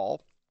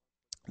call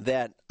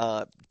that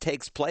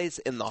takes place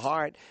in the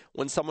heart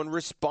when someone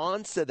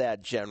responds to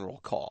that general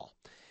call.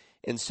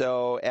 And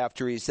so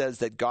after he says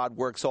that God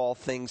works all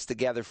things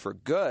together for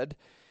good,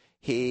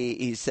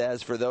 he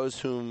says, for those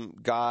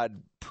whom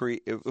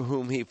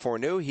whom he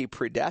foreknew, he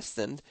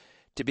predestined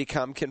to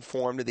become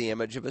conformed to the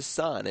image of his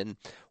Son. And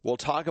we'll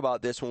talk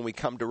about this when we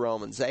come to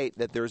Romans 8,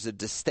 that there's a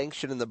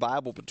distinction in the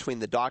Bible between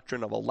the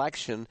doctrine of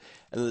election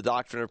and the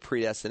doctrine of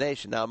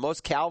predestination. Now,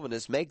 most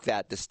Calvinists make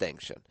that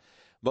distinction.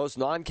 Most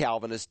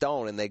non-Calvinists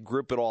don't, and they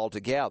group it all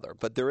together.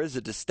 But there is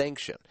a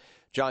distinction.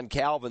 John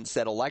Calvin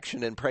said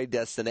election and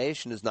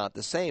predestination is not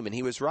the same, and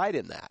he was right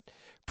in that.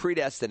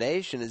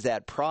 Predestination is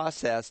that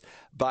process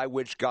by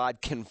which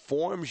God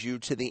conforms you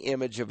to the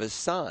image of his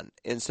Son.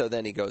 And so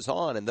then he goes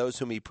on, and those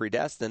whom he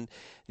predestined,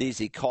 these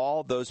he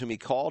called, those whom he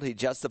called, he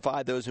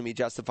justified, those whom he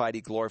justified,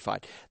 he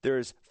glorified.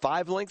 There's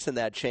 5 links in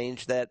that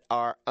change that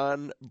are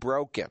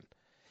unbroken.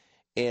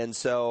 And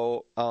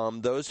so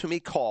those whom he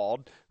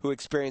called, who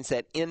experience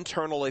that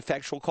internal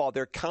effectual call,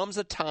 there comes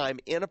a time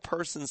in a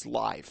person's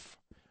life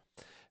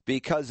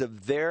because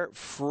of their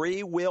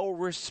free will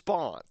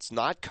response,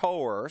 not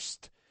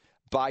coerced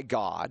by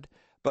God,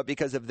 but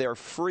because of their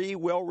free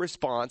will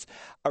response,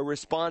 a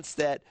response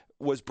that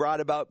was brought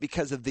about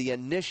because of the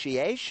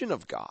initiation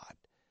of God.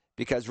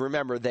 Because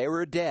remember, they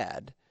were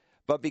dead,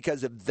 but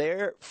because of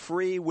their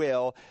free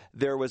will,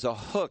 there was a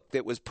hook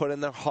that was put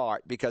in their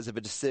heart because of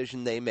a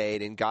decision they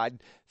made, and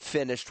God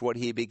finished what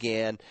he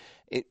began,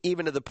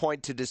 even to the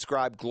point to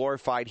describe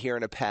glorified here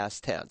in a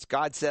past tense.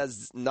 God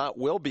says not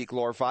will be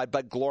glorified,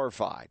 but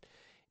glorified.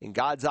 In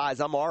God's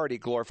eyes, I'm already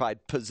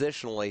glorified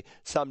positionally.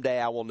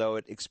 Someday I will know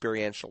it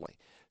experientially.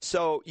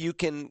 So you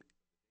can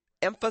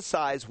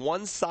emphasize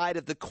one side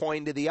of the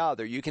coin to the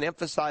other. You can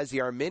emphasize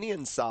the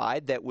Arminian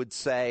side that would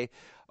say,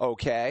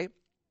 okay,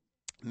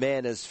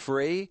 man is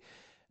free.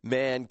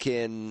 Man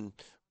can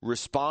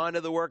respond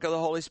to the work of the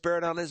Holy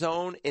Spirit on his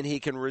own, and he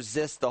can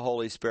resist the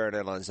Holy Spirit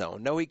on his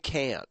own. No, he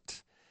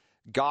can't.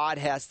 God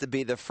has to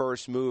be the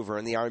first mover,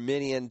 and the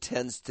Arminian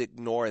tends to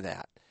ignore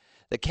that.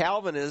 The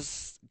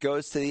Calvinist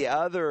goes to the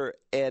other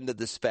end of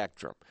the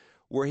spectrum,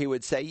 where he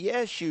would say,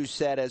 yes, you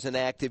said as an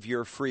act of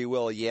your free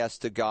will yes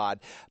to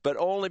God, but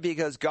only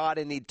because God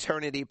in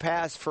eternity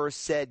past first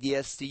said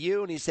yes to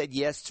you, and he said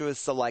yes to a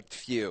select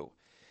few.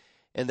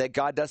 And that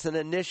God doesn't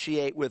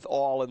initiate with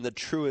all in the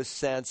truest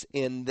sense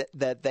in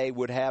that they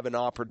would have an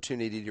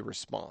opportunity to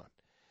respond.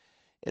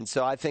 And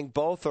so I think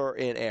both are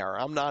in error.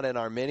 I'm not an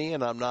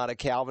Arminian. I'm not a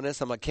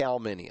Calvinist. I'm a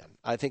Calminian.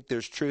 I think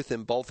there's truth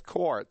in both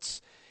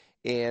courts,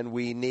 and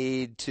we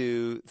need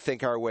to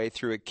think our way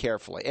through it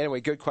carefully.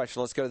 Anyway, good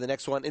question. Let's go to the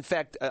next one. In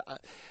fact,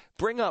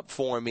 bring up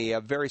for me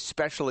a very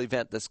special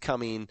event that's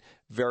coming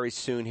very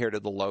soon here to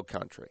the Low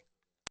Country.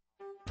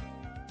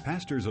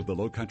 Pastors of the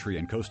Low Country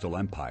and Coastal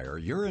Empire,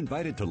 you're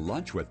invited to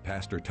lunch with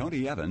Pastor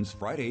Tony Evans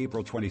Friday,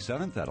 April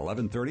 27th at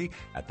 11:30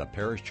 at the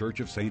Parish Church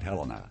of St.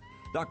 Helena.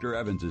 Dr.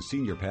 Evans is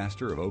senior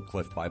pastor of Oak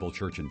Cliff Bible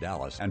Church in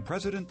Dallas and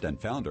president and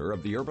founder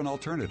of the Urban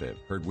Alternative,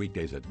 heard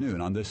weekdays at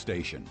noon on this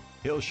station.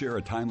 He'll share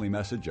a timely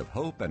message of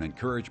hope and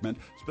encouragement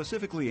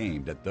specifically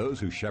aimed at those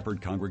who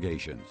shepherd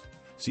congregations.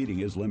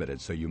 Seating is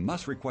limited, so you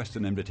must request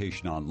an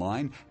invitation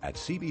online at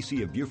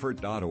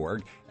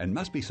cbcofbeaufort.org and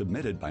must be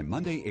submitted by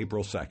Monday,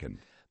 April 2nd.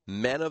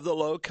 Men of the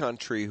Low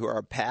Country who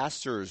are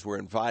pastors, we're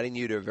inviting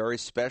you to a very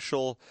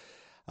special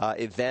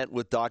event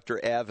with Dr.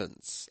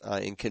 Evans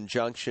in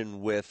conjunction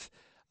with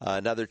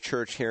another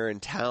church here in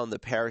town, the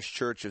Parish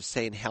Church of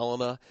St.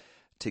 Helena,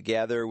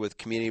 together with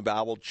Community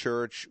Bible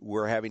Church.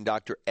 We're having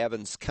Dr.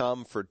 Evans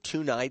come for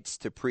 2 nights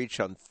to preach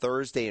on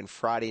Thursday and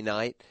Friday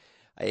night,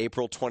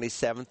 April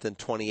 27th and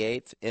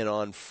 28th, and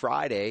on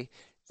Friday,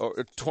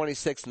 or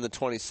 26th and the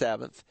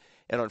 27th,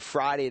 and on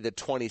Friday the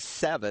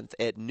 27th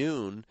at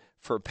noon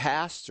for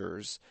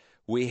pastors,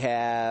 we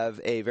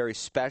have a very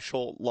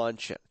special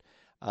luncheon.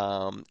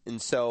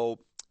 And so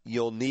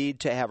you'll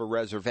need to have a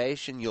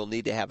reservation. You'll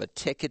need to have a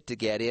ticket to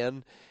get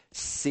in.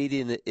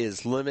 Seating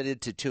is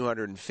limited to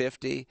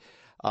 250.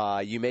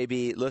 You may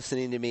be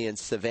listening to me in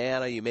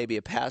Savannah. You may be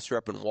a pastor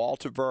up in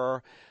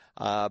Walterboro.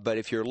 But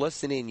if you're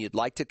listening, you'd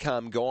like to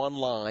come, go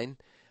online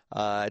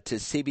to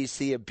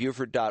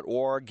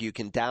cbcofbeaufort.org. You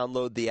can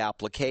download the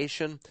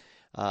application.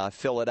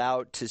 Fill it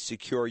out to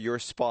secure your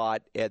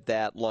spot at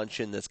that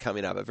luncheon that's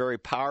coming up. A very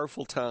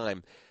powerful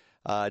time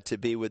to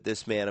be with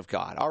this man of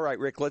God. All right,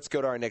 Rick, let's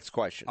go to our next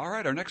question. All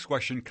right, our next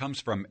question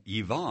comes from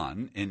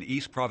Yvonne in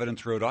East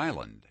Providence, Rhode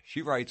Island.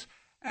 She writes,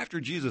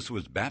 after Jesus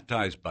was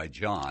baptized by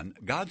John,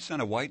 God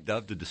sent a white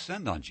dove to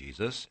descend on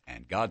Jesus,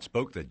 and God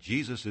spoke that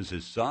Jesus is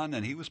his son,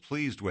 and he was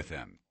pleased with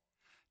him.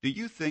 Do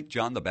you think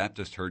John the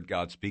Baptist heard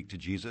God speak to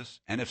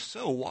Jesus? And if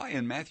so, why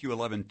in Matthew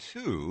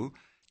 11:2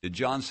 did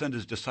John send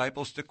his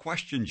disciples to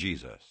question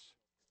Jesus?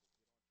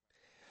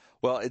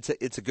 Well,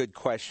 it's a good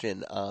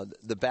question.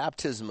 The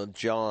baptism of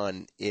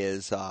John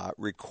is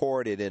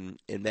recorded in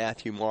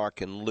Matthew,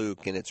 Mark, and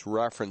Luke, and it's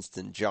referenced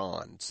in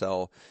John.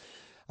 So,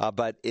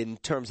 but in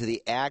terms of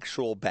the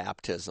actual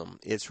baptism,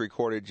 it's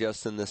recorded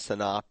just in the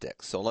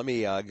Synoptics. So let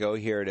me go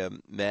here to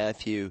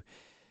Matthew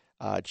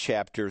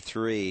chapter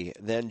 3.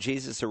 Then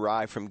Jesus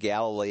arrived from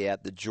Galilee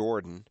at the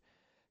Jordan,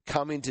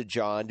 coming to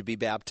John to be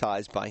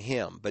baptized by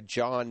him. But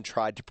John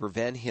tried to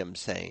prevent him,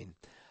 saying,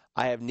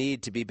 I have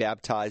need to be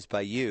baptized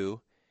by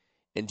you,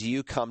 and do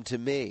you come to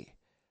me?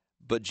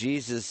 But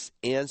Jesus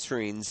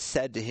answering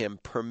said to him,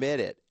 Permit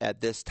it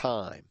at this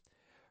time,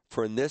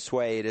 for in this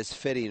way it is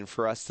fitting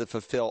for us to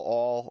fulfill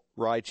all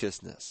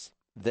righteousness.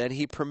 Then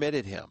he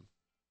permitted him.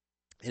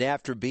 And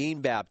after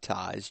being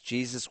baptized,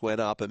 Jesus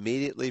went up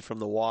immediately from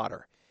the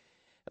water.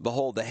 And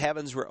behold, the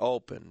heavens were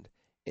opened,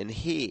 and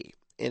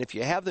if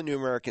you have the New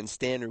American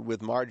Standard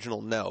with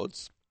marginal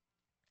notes,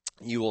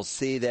 you will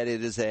see that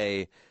it is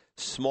a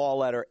small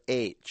letter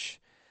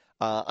H.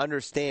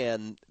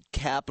 Understand,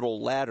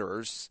 capital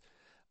letters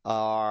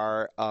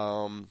are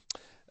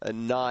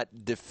not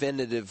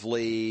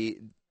definitively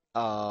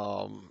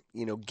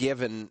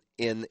given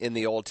in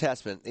the Old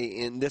Testament.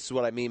 And this is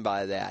what I mean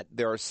by that.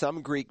 There are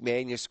some Greek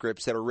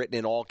manuscripts that are written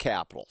in all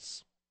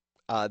capitals.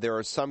 There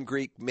are some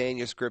Greek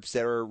manuscripts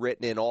that are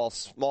written in all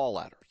small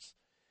letters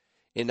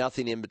and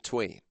nothing in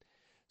between.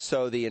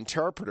 So the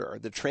interpreter,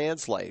 the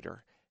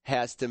translator,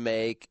 has to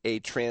make a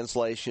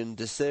translation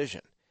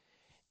decision.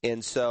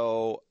 And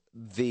so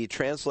the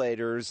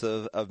translators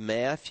of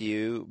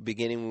Matthew,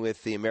 beginning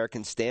with the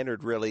American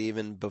Standard, really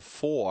even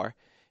before,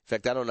 in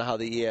fact, I don't know how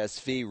the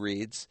ESV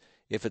reads,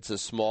 if it's a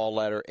small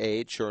letter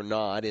H or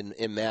not. In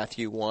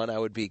Matthew 1, I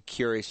would be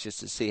curious just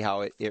to see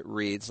how it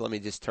reads. Let me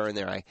just turn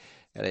there. I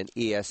got an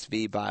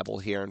ESV Bible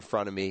here in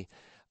front of me.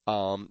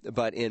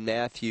 But in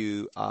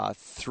Matthew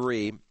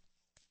 3,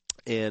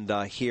 and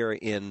here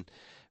in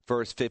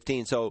verse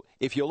 15. So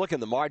if you look in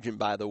the margin,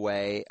 by the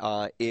way,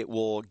 it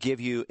will give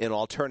you an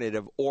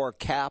alternative, or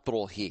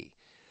capital he.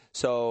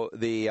 So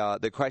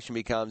the question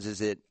becomes,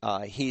 is it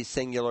he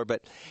singular?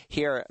 But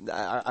here,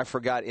 I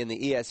forgot, in the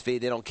ESV,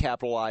 they don't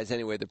capitalize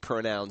anyway the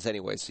pronouns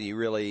anyway, so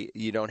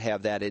you don't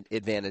have that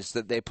advantage.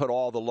 That they put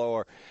all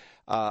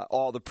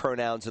the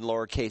pronouns in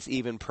lowercase,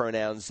 even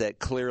pronouns that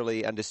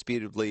clearly,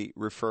 undisputably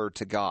refer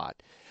to God.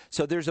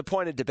 So there's a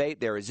point of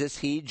debate there. Is this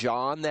he,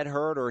 John, that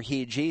heard, or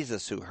he,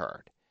 Jesus, who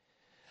heard?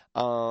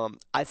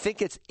 I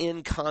think it's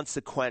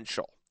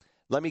inconsequential.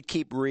 Let me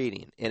keep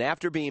reading. And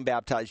after being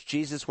baptized,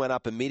 Jesus went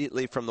up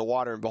immediately from the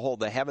water, and behold,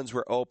 the heavens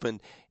were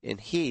opened,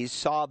 and he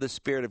saw the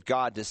Spirit of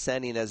God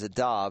descending as a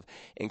dove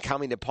and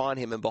coming upon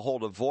him. And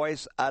behold, a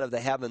voice out of the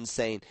heavens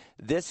saying,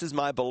 This is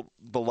my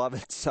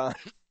beloved Son,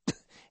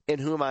 in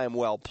whom I am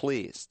well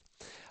pleased.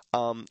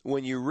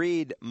 When you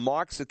read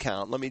Mark's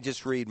account, let me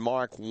just read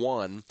Mark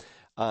 1,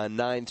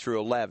 9 through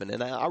 11.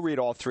 And I'll read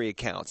all three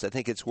accounts. I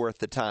think it's worth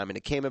the time. And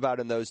it came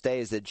about in those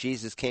days that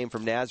Jesus came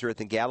from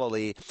Nazareth in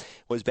Galilee,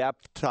 was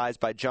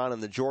baptized by John in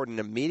the Jordan.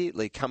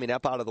 Immediately coming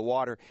up out of the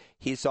water,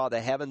 he saw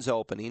the heavens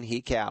opening,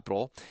 he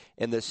capital,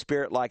 and the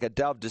Spirit like a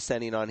dove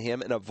descending on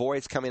him, and a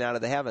voice coming out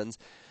of the heavens,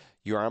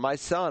 You are my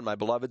Son, my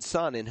beloved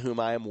Son, in whom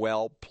I am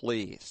well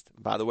pleased.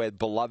 By the way,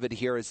 beloved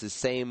here is the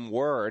same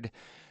word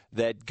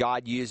that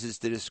God uses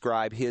to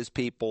describe his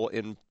people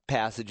in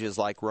passages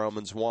like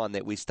Romans 1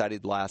 that we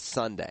studied last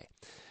Sunday.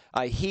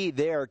 He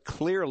there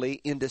clearly,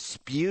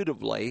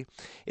 indisputably,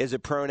 is a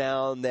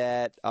pronoun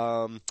that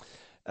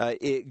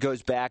it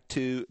goes back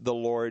to the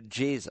Lord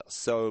Jesus.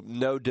 So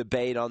no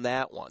debate on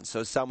that one.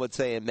 So some would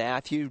say in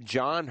Matthew,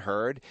 John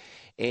heard,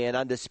 and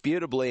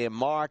undisputably in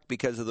Mark,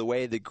 because of the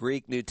way the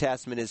Greek New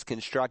Testament is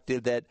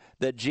constructed,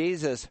 that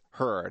Jesus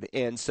heard.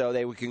 And so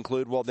they would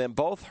conclude, well, then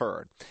both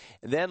heard.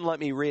 And then let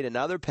me read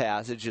another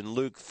passage in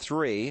Luke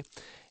 3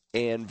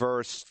 and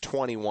verse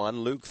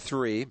 21. Luke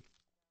 3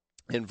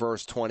 in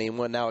verse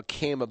 21. Now it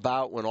came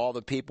about when all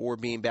the people were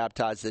being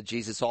baptized that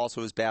Jesus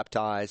also was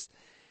baptized.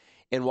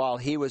 And while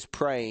he was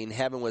praying,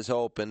 heaven was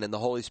opened, and the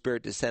Holy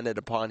Spirit descended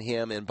upon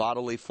him in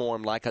bodily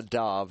form like a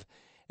dove.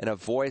 And a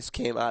voice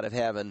came out of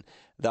heaven,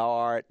 Thou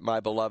art my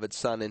beloved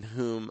Son, in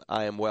whom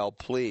I am well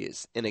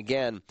pleased. And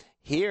again,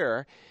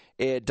 here,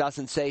 it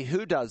doesn't say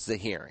who does the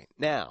hearing.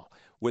 Now,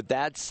 with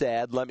that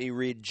said, let me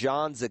read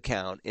John's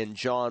account in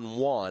John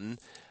 1,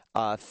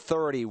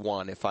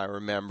 31, if I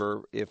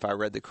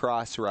read the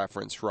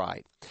cross-reference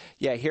right.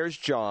 Yeah, here's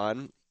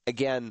John.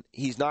 Again,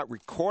 he's not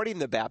recording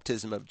the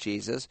baptism of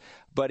Jesus,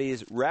 but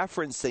he's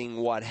referencing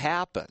what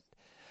happened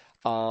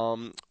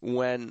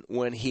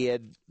when he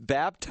had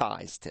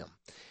baptized him.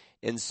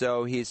 And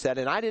so he said,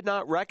 and I did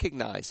not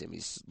recognize him.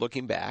 He's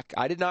looking back.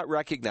 I did not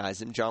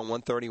recognize him, John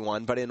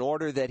 1:31, but in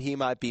order that he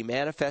might be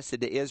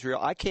manifested to Israel,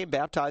 I came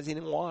baptizing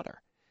in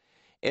water.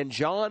 And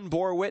John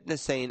bore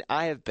witness, saying,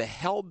 I have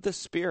beheld the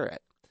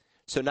Spirit.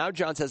 So now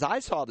John says,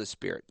 I saw the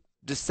Spirit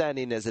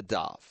descending as a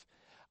dove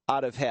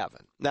out of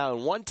heaven. Now,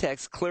 in one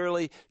text,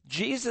 clearly,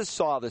 Jesus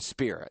saw the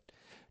Spirit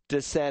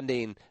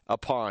descending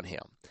upon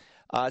him.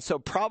 So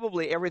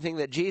probably everything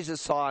that Jesus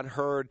saw and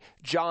heard,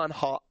 John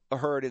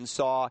heard and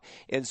saw,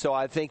 and so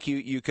I think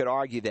you could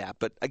argue that.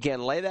 But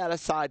again, lay that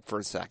aside for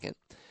a second.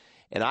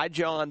 And I,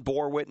 John,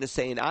 bore witness,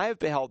 saying, I have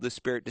beheld the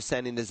Spirit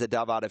descending as a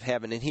dove out of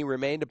heaven, and he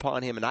remained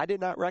upon him, and I did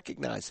not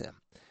recognize him.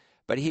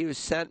 But he who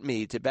sent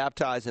me to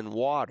baptize in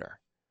water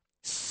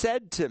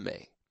said to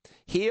me,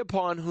 He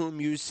upon whom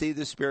you see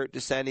the Spirit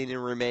descending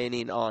and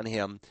remaining on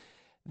him,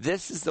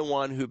 this is the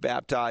one who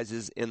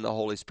baptizes in the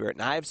Holy Spirit.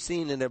 And I have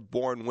seen and have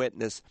borne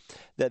witness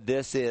that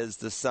this is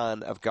the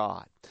Son of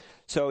God.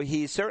 So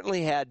he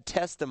certainly had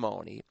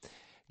testimony.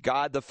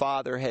 God the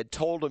Father had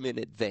told him in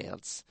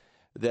advance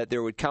that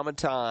there would come a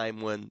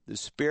time when the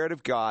Spirit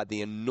of God,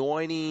 the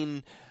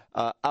anointing,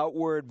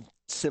 outward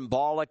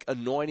symbolic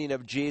anointing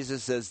of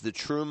Jesus as the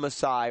true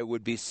Messiah,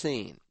 would be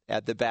seen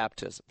at the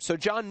baptism. So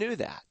John knew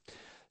that.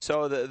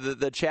 So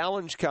the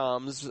challenge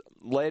comes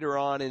later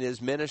on in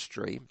his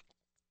ministry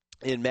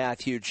in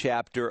Matthew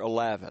chapter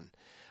 11.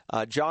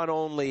 John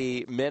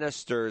only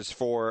ministers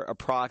for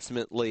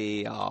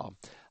approximately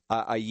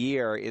a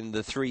year in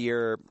the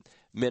 3-year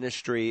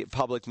ministry,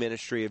 public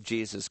ministry of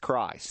Jesus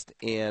Christ.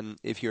 And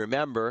if you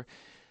remember,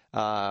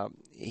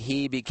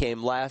 he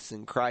became less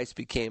and Christ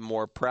became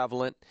more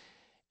prevalent.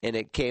 And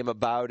it came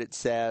about, it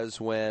says,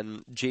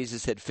 when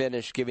Jesus had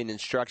finished giving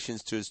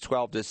instructions to his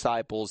 12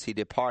 disciples, he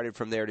departed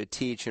from there to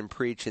teach and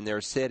preach in their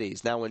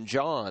cities. Now, when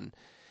John,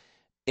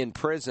 in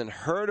prison,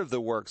 heard of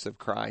the works of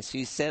Christ,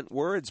 he sent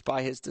words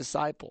by his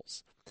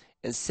disciples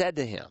and said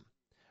to him,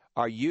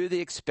 "Are you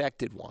the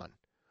expected one,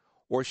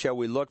 or shall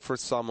we look for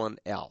someone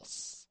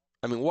else?"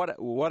 I mean,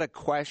 what a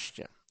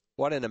question.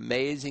 What an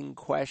amazing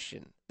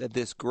question that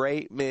this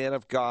great man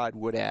of God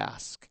would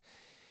ask.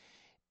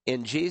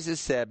 And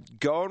Jesus said,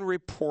 "Go and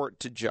report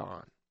to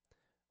John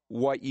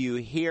what you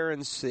hear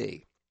and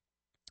see.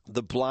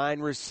 The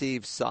blind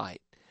receive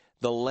sight,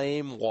 the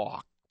lame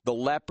walk, the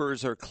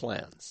lepers are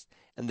cleansed,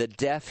 and the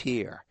deaf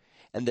hear,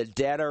 and the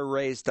dead are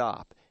raised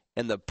up,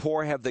 and the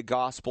poor have the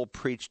gospel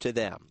preached to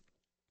them.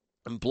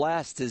 And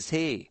blessed is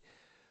he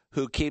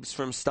who keeps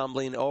from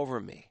stumbling over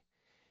me."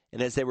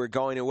 And as they were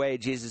going away,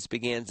 Jesus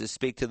began to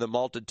speak to the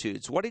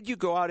multitudes. "What did you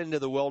go out into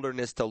the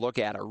wilderness to look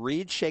at? A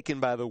reed shaken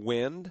by the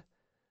wind?"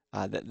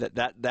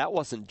 That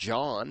wasn't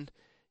John.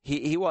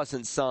 He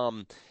wasn't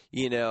some,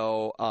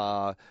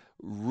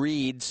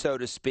 reed, so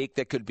to speak,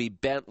 that could be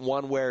bent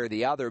one way or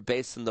the other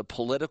based on the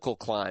political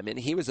climate.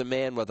 He was a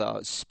man with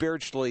a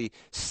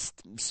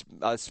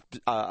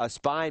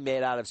spine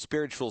made out of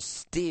spiritual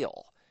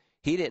steel.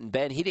 He didn't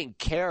bend. He didn't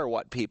care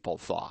what people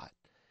thought.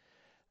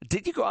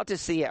 Did you go out to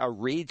see a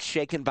reed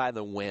shaken by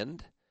the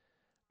wind?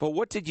 But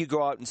what did you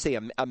go out and see?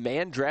 A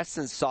man dressed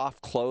in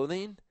soft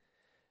clothing?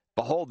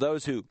 Behold,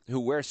 those who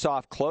wear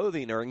soft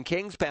clothing are in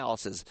king's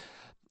palaces.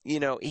 He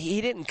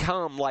didn't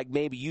come like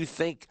maybe you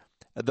think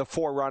the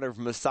forerunner of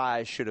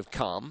Messiah should have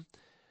come.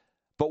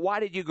 But why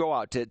did you go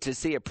out? To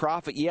see a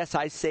prophet? Yes,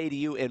 I say to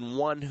you, and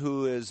one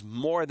who is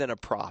more than a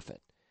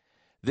prophet.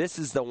 This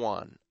is the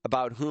one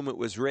about whom it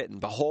was written,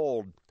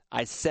 "Behold,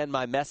 I send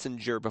my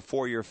messenger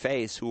before your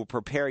face who will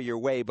prepare your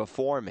way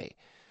before me."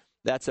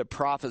 That's a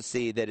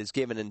prophecy that is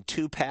given in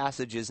 2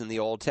 passages in the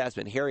Old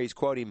Testament. Here he's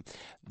quoting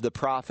the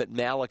prophet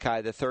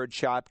Malachi, the 3rd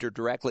chapter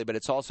directly, but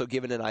it's also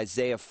given in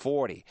Isaiah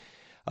 40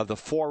 of the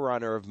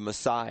forerunner of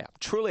Messiah.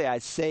 "Truly I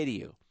say to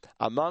you,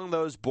 among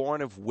those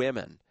born of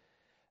women,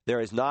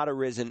 there has not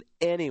arisen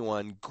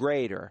anyone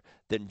greater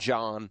than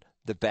John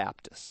the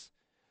Baptist."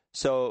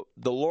 So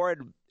the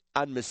Lord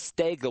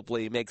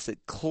unmistakably makes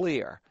it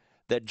clear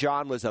that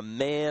John was a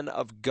man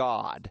of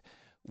God,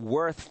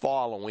 worth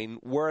following,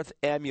 worth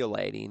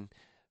emulating,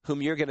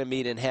 whom you're going to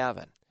meet in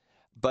heaven.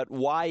 But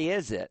why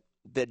is it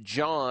that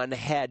John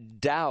had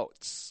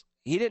doubts?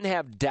 He didn't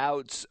have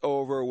doubts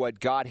over what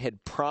God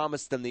had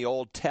promised in the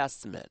Old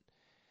Testament,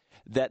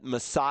 that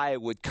Messiah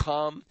would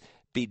come,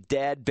 be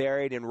dead,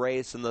 buried, and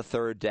raised on the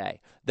 3rd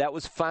day. That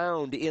was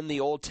found in the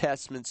Old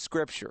Testament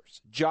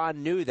scriptures.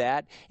 John knew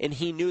that, and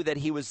he knew that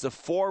he was the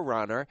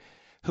forerunner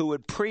who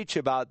would preach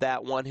about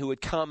that one who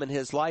would come in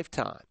his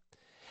lifetime.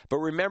 But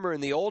remember,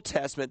 in the Old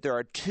Testament, there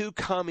are 2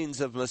 comings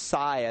of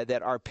Messiah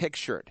that are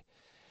pictured.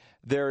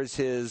 There's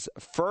his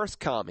first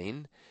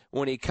coming,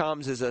 when he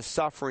comes as a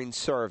suffering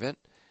servant,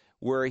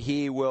 where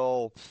he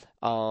will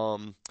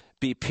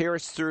be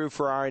pierced through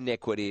for our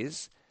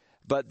iniquities.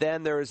 But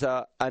then there's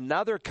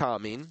another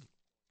coming,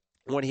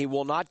 when he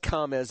will not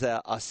come as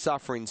a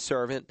suffering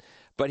servant,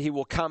 but he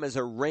will come as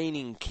a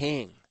reigning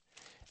king,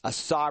 a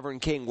sovereign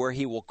king, where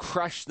he will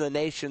crush the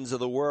nations of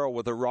the world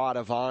with a rod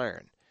of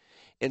iron.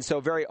 And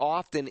so very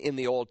often in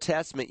the Old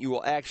Testament, you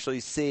will actually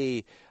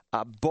see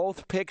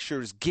both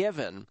pictures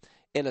given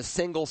in a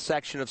single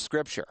section of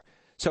Scripture.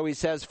 So he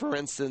says, for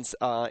instance,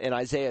 in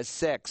Isaiah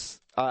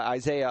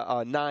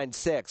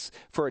 9:6,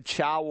 "For a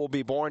child will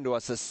be born to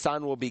us, a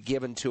son will be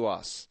given to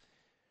us,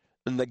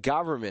 and the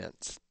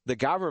government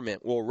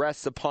will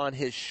rest upon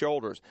his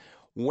shoulders."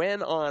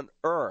 When on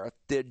earth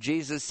did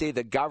Jesus see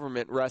the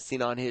government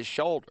resting on his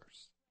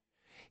shoulders?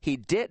 He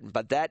didn't,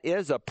 but that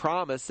is a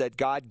promise that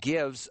God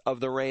gives of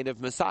the reign of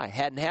Messiah.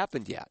 Hadn't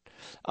happened yet.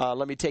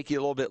 Let me take you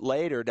a little bit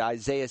later to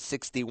Isaiah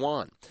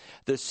 61.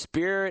 "The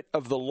Spirit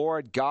of the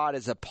Lord God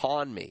is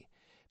upon me,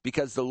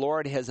 because the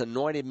Lord has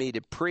anointed me to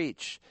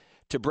preach,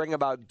 to bring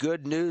about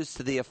good news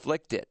to the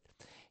afflicted.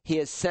 He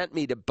has sent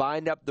me to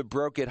bind up the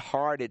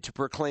brokenhearted, to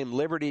proclaim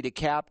liberty to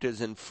captives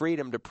and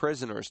freedom to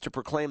prisoners, to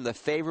proclaim the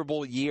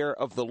favorable year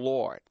of the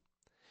Lord."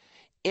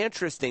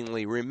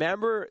 interestingly,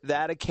 remember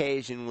that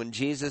occasion when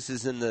Jesus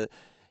is in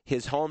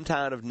his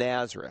hometown of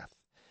Nazareth,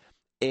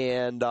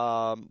 and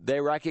they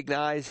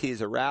recognize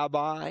he's a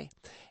rabbi,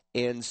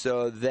 and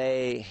so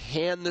they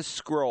hand the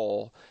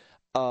scroll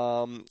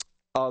of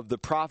the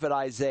prophet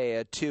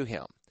Isaiah to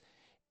him.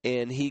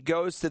 And he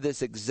goes to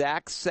this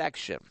exact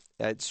section.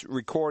 It's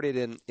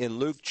recorded in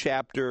Luke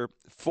chapter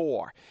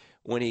 4,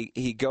 when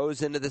he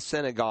goes into the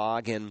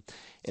synagogue and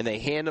they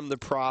hand him the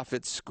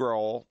prophet's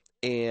scroll,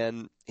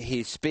 and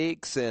he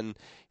speaks and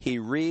he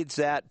reads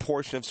that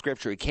portion of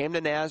Scripture. He came to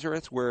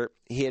Nazareth where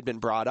he had been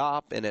brought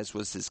up, and as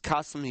was his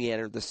custom, he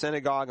entered the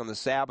synagogue on the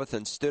Sabbath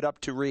and stood up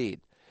to read.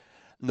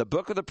 And the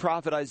book of the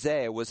prophet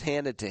Isaiah was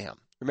handed to him.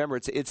 Remember,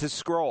 it's a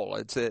scroll.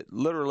 It's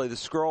literally the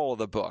scroll of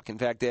the book. In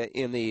fact,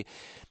 in the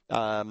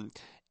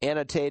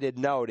annotated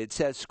note, it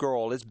says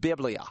scroll. It's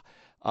Biblia.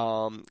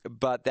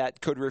 But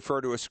that could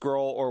refer to a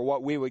scroll or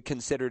what we would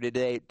consider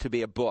today to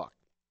be a book.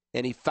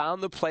 And he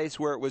found the place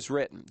where it was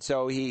written.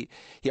 So he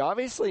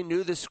obviously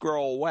knew the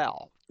scroll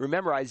well.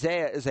 Remember,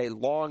 Isaiah is a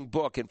long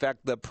book. In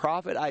fact, the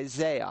prophet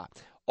Isaiah,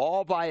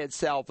 all by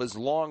itself, is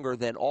longer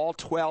than all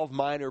 12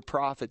 minor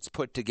prophets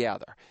put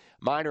together.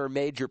 Minor and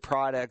major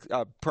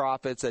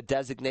prophets, a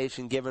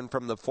designation given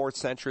from the 4th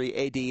century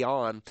A.D.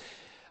 on,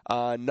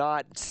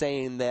 not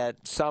saying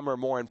that some are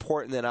more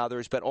important than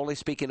others, but only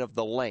speaking of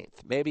the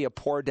length. Maybe a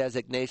poor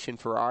designation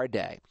for our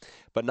day,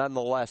 but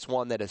nonetheless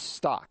one that is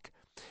stuck.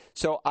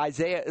 So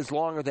Isaiah is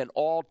longer than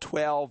all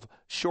 12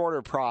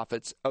 shorter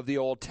prophets of the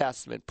Old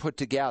Testament put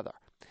together.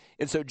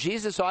 And so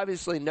Jesus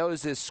obviously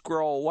knows this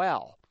scroll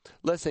well.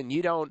 Listen,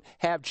 you don't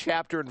have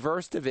chapter and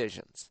verse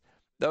divisions.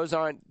 Those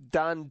aren't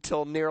done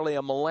till nearly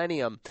a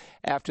millennium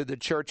after the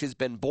church has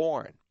been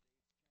born.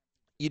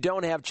 You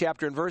don't have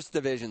chapter and verse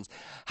divisions.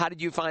 How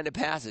did you find a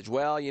passage?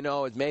 Well,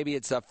 maybe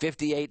it's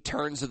 58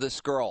 turns of the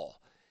scroll.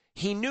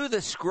 He knew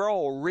the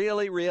scroll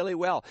really, really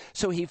well.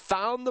 So he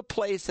found the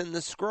place in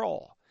the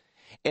scroll.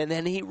 And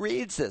then he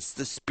reads this: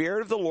 the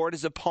Spirit of the Lord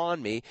is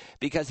upon me,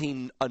 because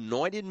he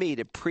anointed me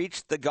to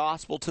preach the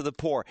gospel to the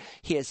poor.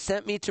 He has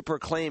sent me to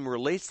proclaim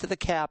release to the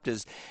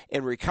captives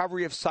and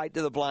recovery of sight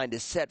to the blind, to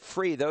set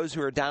free those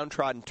who are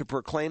downtrodden, to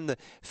proclaim the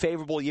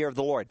favorable year of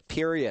the Lord.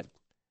 Period.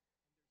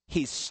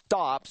 He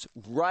stops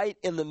right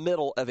in the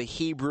middle of a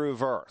Hebrew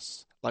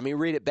verse. Let me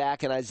read it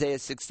back in Isaiah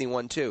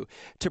 61:2.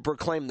 To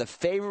proclaim the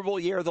favorable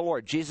year of the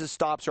Lord. Jesus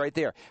stops right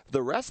there.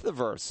 The rest of the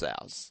verse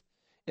says,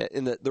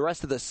 in the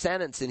rest of the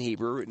sentence in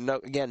Hebrew,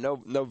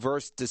 no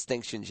verse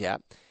distinctions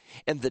yet,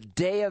 and the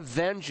day of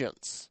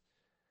vengeance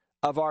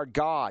of our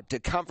God, to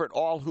comfort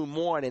all who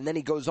mourn. And then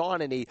he goes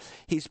on and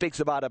he speaks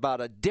about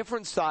a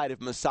different side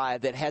of Messiah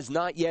that has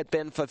not yet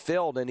been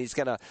fulfilled. And he's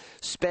going to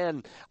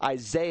spend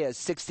Isaiah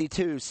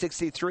 62,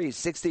 63,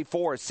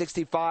 64,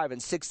 65,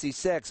 and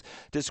 66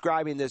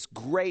 describing this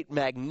great,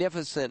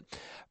 magnificent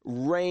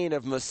reign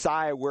of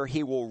Messiah where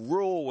he will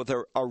rule with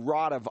a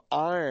rod of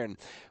iron,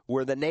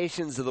 where the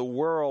nations of the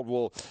world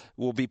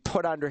will be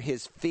put under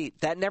his feet.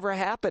 That never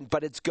happened,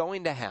 but it's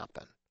going to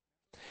happen.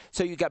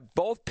 So you got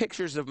both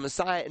pictures of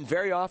Messiah, and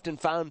very often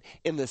found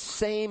in the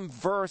same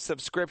verse of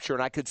Scripture.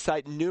 And I could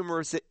cite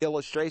numerous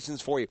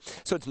illustrations for you.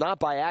 So it's not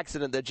by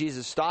accident that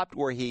Jesus stopped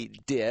where he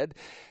did,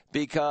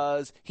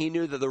 because he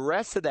knew that the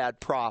rest of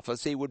that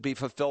prophecy would be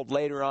fulfilled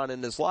later on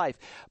in his life.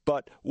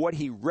 But what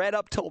he read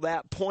up till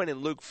that point in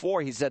Luke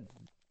 4, he said,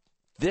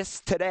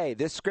 this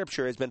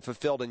Scripture has been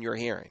fulfilled in your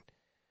hearing.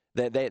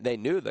 They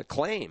knew the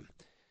claim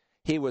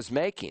he was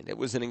making. It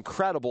was an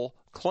incredible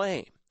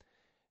claim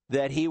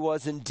that he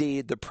was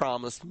indeed the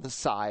promised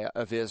Messiah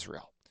of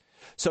Israel.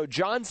 So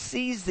John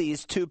sees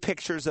these two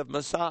pictures of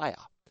Messiah.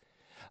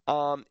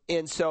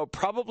 And so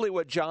probably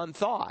what John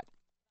thought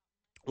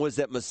was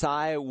that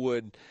Messiah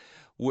would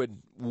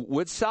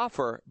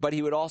suffer, but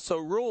he would also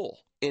rule.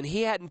 And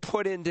he hadn't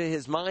put into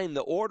his mind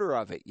the order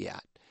of it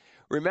yet.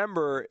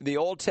 Remember the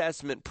Old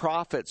Testament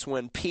prophets,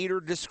 when Peter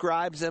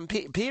describes them,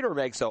 Peter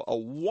makes a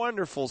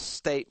wonderful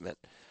statement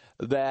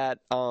that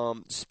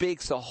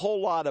speaks a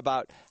whole lot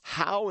about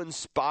how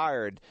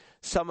inspired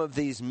some of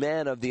these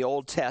men of the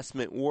Old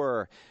Testament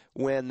were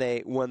when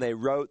they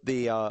wrote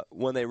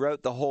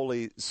the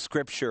Holy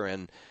Scripture.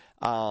 And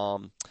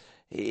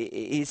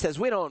he says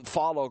we don't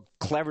follow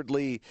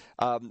cleverly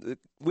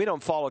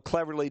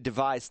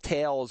devised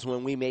tales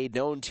when we made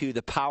known to you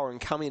the power and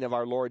coming of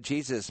our Lord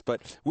Jesus,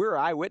 but we're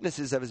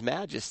eyewitnesses of his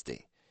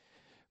majesty.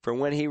 For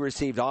when he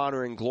received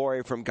honor and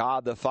glory from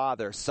God the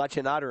Father, such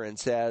an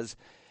utterance as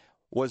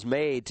was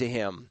made to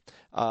him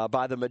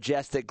by the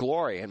majestic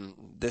glory. And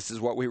this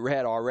is what we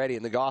read already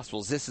in the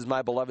Gospels. This is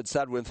my beloved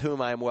Son with whom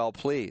I am well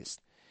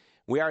pleased.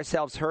 We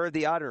ourselves heard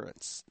the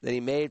utterance that he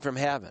made from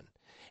heaven.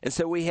 And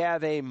so we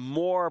have a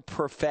more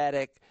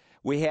prophetic,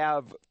 we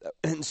have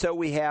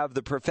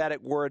the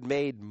prophetic word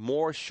made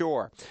more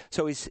sure.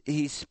 So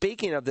he's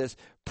speaking of this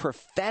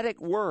prophetic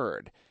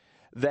word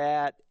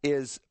that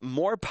is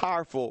more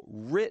powerful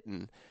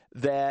written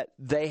that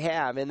they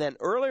have. And then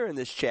earlier in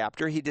this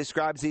chapter, he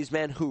describes these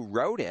men who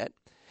wrote it,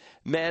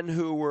 men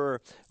who were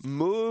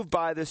moved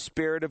by the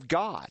Spirit of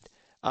God.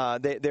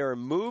 They were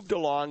moved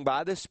along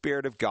by the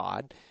Spirit of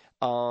God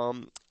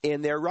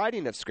in their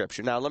writing of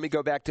Scripture. Now, let me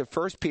go back to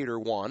 1 Peter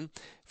 1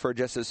 for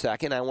just a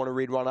second. I want to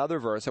read one other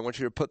verse. I want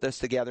you to put this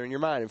together in your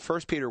mind. In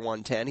 1 Peter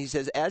 1:10, he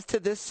says, "As to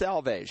this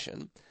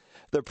salvation,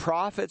 the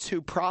prophets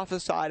who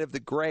prophesied of the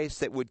grace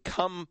that would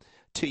come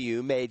to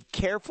you made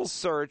careful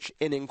search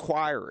and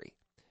inquiry,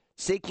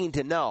 seeking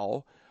to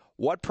know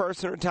what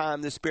person or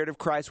time the Spirit of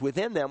Christ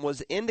within them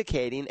was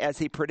indicating as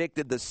he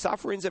predicted the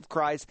sufferings of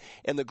Christ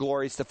and the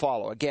glories to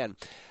follow." Again,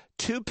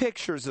 two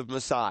pictures of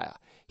Messiah.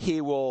 He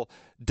will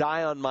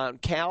die on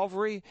Mount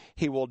Calvary.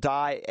 He will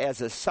die as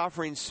a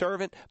suffering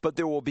servant, but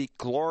there will be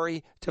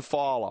glory to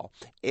follow.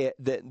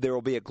 There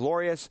will be a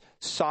glorious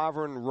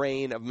sovereign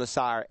reign of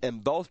Messiah,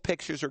 and both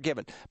pictures are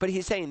given. But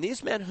he's saying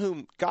these men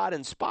whom God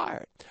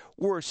inspired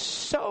were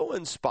so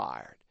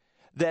inspired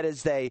that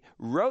as they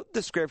wrote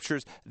the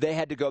Scriptures, they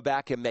had to go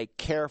back and make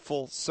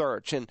careful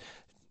search. And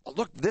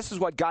look, this is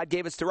what God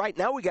gave us to write.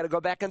 Now we got to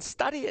go back and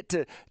study it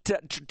to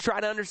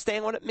try to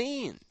understand what it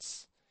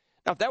means.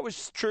 Now, if that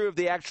was true of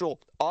the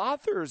actual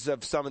authors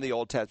of some of the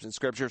Old Testament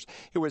Scriptures,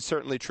 it was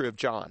certainly true of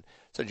John.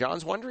 So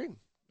John's wondering,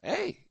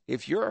 hey,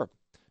 if you're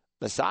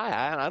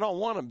Messiah, I don't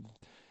want to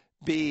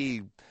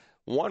be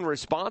one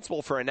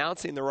responsible for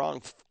announcing the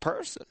wrong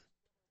person.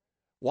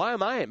 Why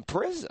am I in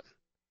prison?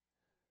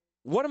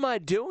 What am I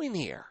doing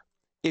here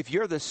if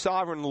you're the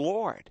sovereign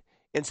Lord?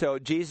 And so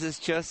Jesus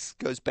just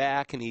goes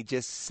back and he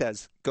just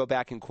says, go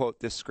back and quote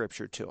this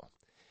Scripture to him.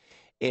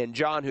 And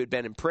John, who had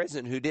been in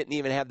prison, who didn't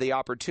even have the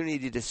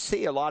opportunity to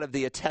see a lot of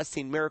the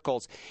attesting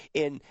miracles,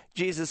 and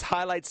Jesus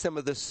highlights some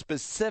of the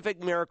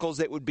specific miracles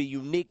that would be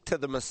unique to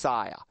the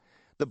Messiah.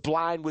 The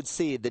blind would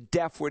see, the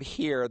deaf would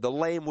hear, the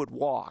lame would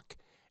walk.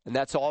 And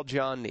that's all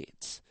John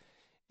needs.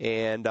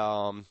 And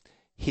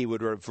he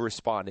would have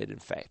responded in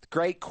faith.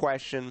 Great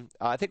question.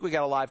 I think we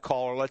got a live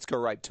caller. Let's go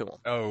right to him.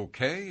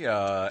 Okay. They're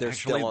actually,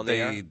 still on the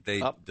air?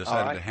 They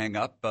decided to hang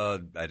up. I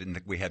didn't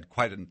think we had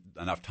quite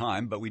enough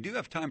time, but we do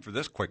have time for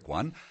this quick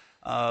one.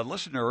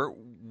 Listener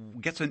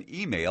gets an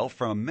email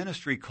from a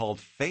ministry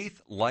called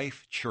Faith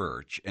Life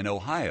Church in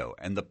Ohio,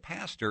 and the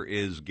pastor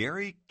is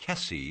Gary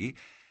Kessie,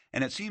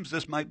 and it seems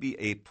this might be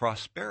a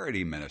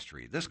prosperity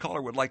ministry. This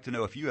caller would like to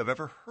know if you have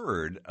ever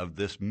heard of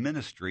this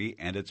ministry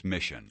and its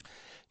mission.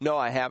 No,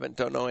 I haven't.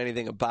 Don't know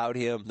anything about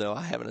him. No,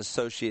 I have an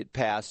associate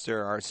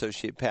pastor. Our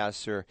associate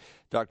pastor,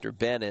 Dr.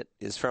 Bennett,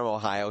 is from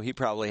Ohio. He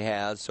probably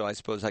has, so I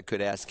suppose I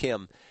could ask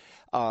him.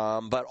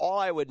 But all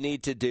I would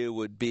need to do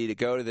would be to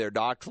go to their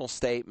doctrinal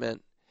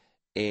statement,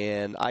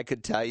 and I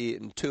could tell you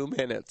in 2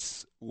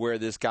 minutes where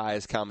this guy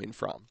is coming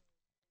from.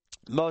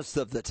 Most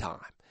of the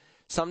time.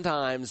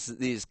 Sometimes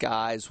these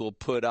guys will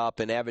put up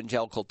an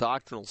evangelical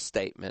doctrinal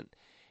statement,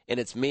 and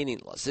it's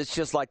meaningless. It's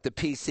just like the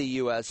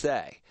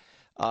PCUSA.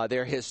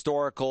 Their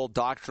historical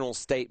doctrinal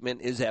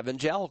statement is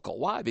evangelical.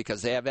 Why?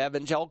 Because they have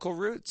evangelical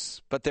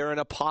roots, but they're an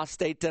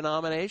apostate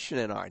denomination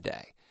in our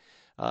day.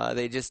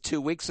 They just 2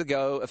 weeks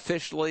ago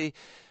officially,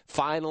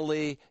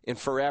 finally, and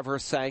forever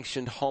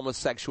sanctioned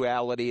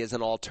homosexuality as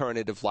an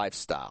alternative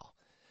lifestyle.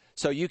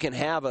 So you can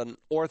have an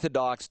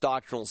orthodox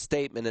doctrinal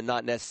statement and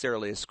not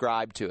necessarily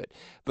ascribe to it.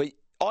 But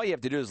all you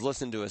have to do is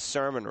listen to a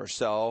sermon or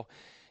so,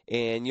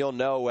 and you'll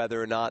know whether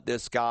or not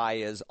this guy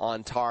is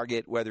on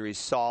target, whether he's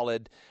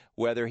solid,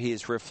 whether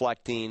he's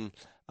reflecting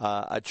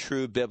a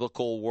true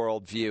biblical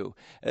worldview.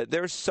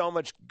 There's so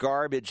much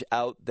garbage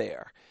out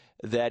there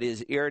that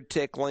is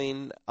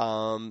ear-tickling,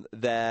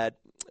 that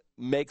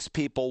makes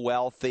people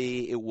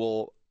wealthy. It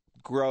will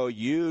grow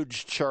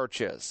huge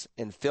churches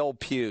and fill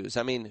pews.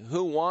 I mean,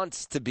 who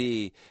wants to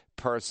be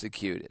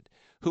persecuted?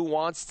 Who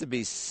wants to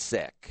be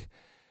sick?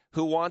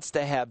 Who wants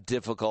to have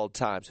difficult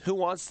times? Who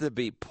wants to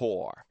be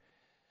poor?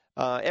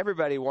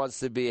 Everybody wants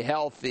to be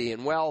healthy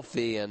and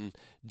wealthy and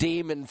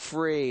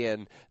demon-free,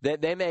 and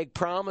they make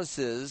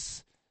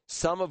promises,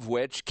 some of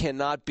which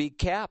cannot be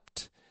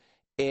kept.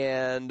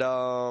 And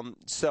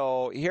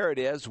so here it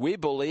is. We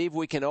believe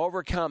we can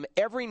overcome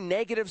every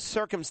negative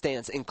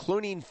circumstance,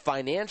 including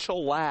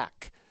financial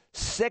lack,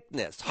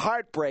 sickness,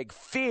 heartbreak,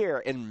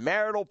 fear, and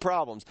marital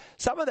problems.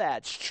 Some of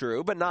that's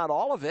true, but not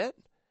all of it.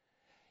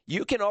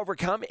 You can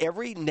overcome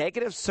every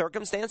negative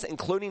circumstance,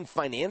 including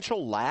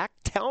financial lack?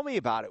 Tell me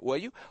about it, will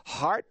you?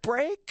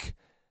 Heartbreak?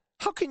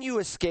 How can you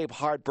escape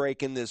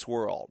heartbreak in this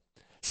world?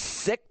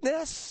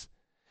 Sickness?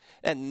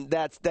 And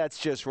that's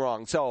just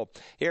wrong. So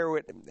here,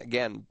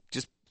 again,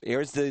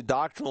 here's the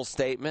doctrinal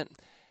statement.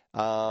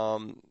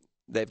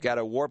 They've got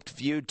a warped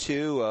view,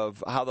 too,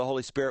 of how the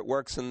Holy Spirit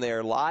works in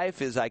their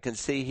life, as I can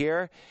see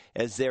here,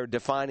 as they're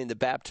defining the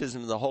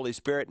baptism of the Holy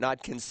Spirit,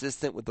 not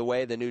consistent with the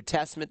way the New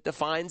Testament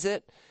defines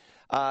it.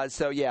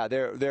 So yeah,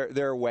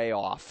 they're way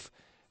off.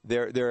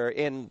 They're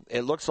in.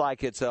 It looks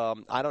like it's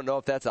I don't know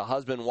if that's a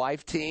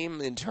husband-wife team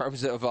in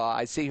terms of.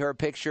 I see her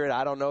picture, and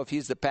I don't know if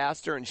he's the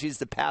pastor and she's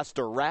the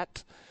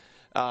pastorette.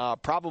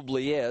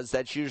 Probably is.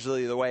 That's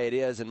usually the way it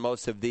is in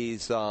most of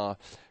these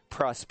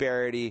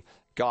prosperity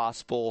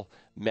gospel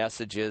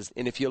messages.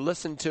 And if you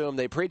listen to them,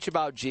 they preach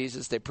about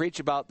Jesus, they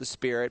preach about the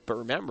Spirit. But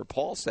remember,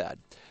 Paul said,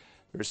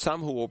 there's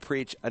some who will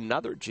preach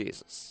another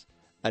Jesus,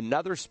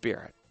 another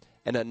Spirit,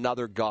 and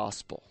another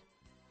gospel.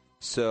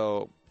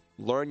 So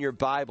Learn your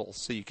Bible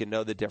so you can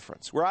know the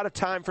difference. We're out of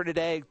time for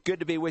today.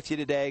 Good to be with you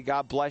today.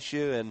 God bless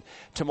you. And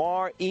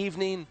tomorrow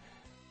evening,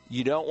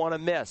 you don't want to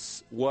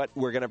miss what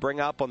we're going to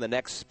bring up on the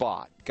next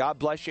spot. God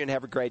bless you and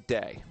have a great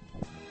day.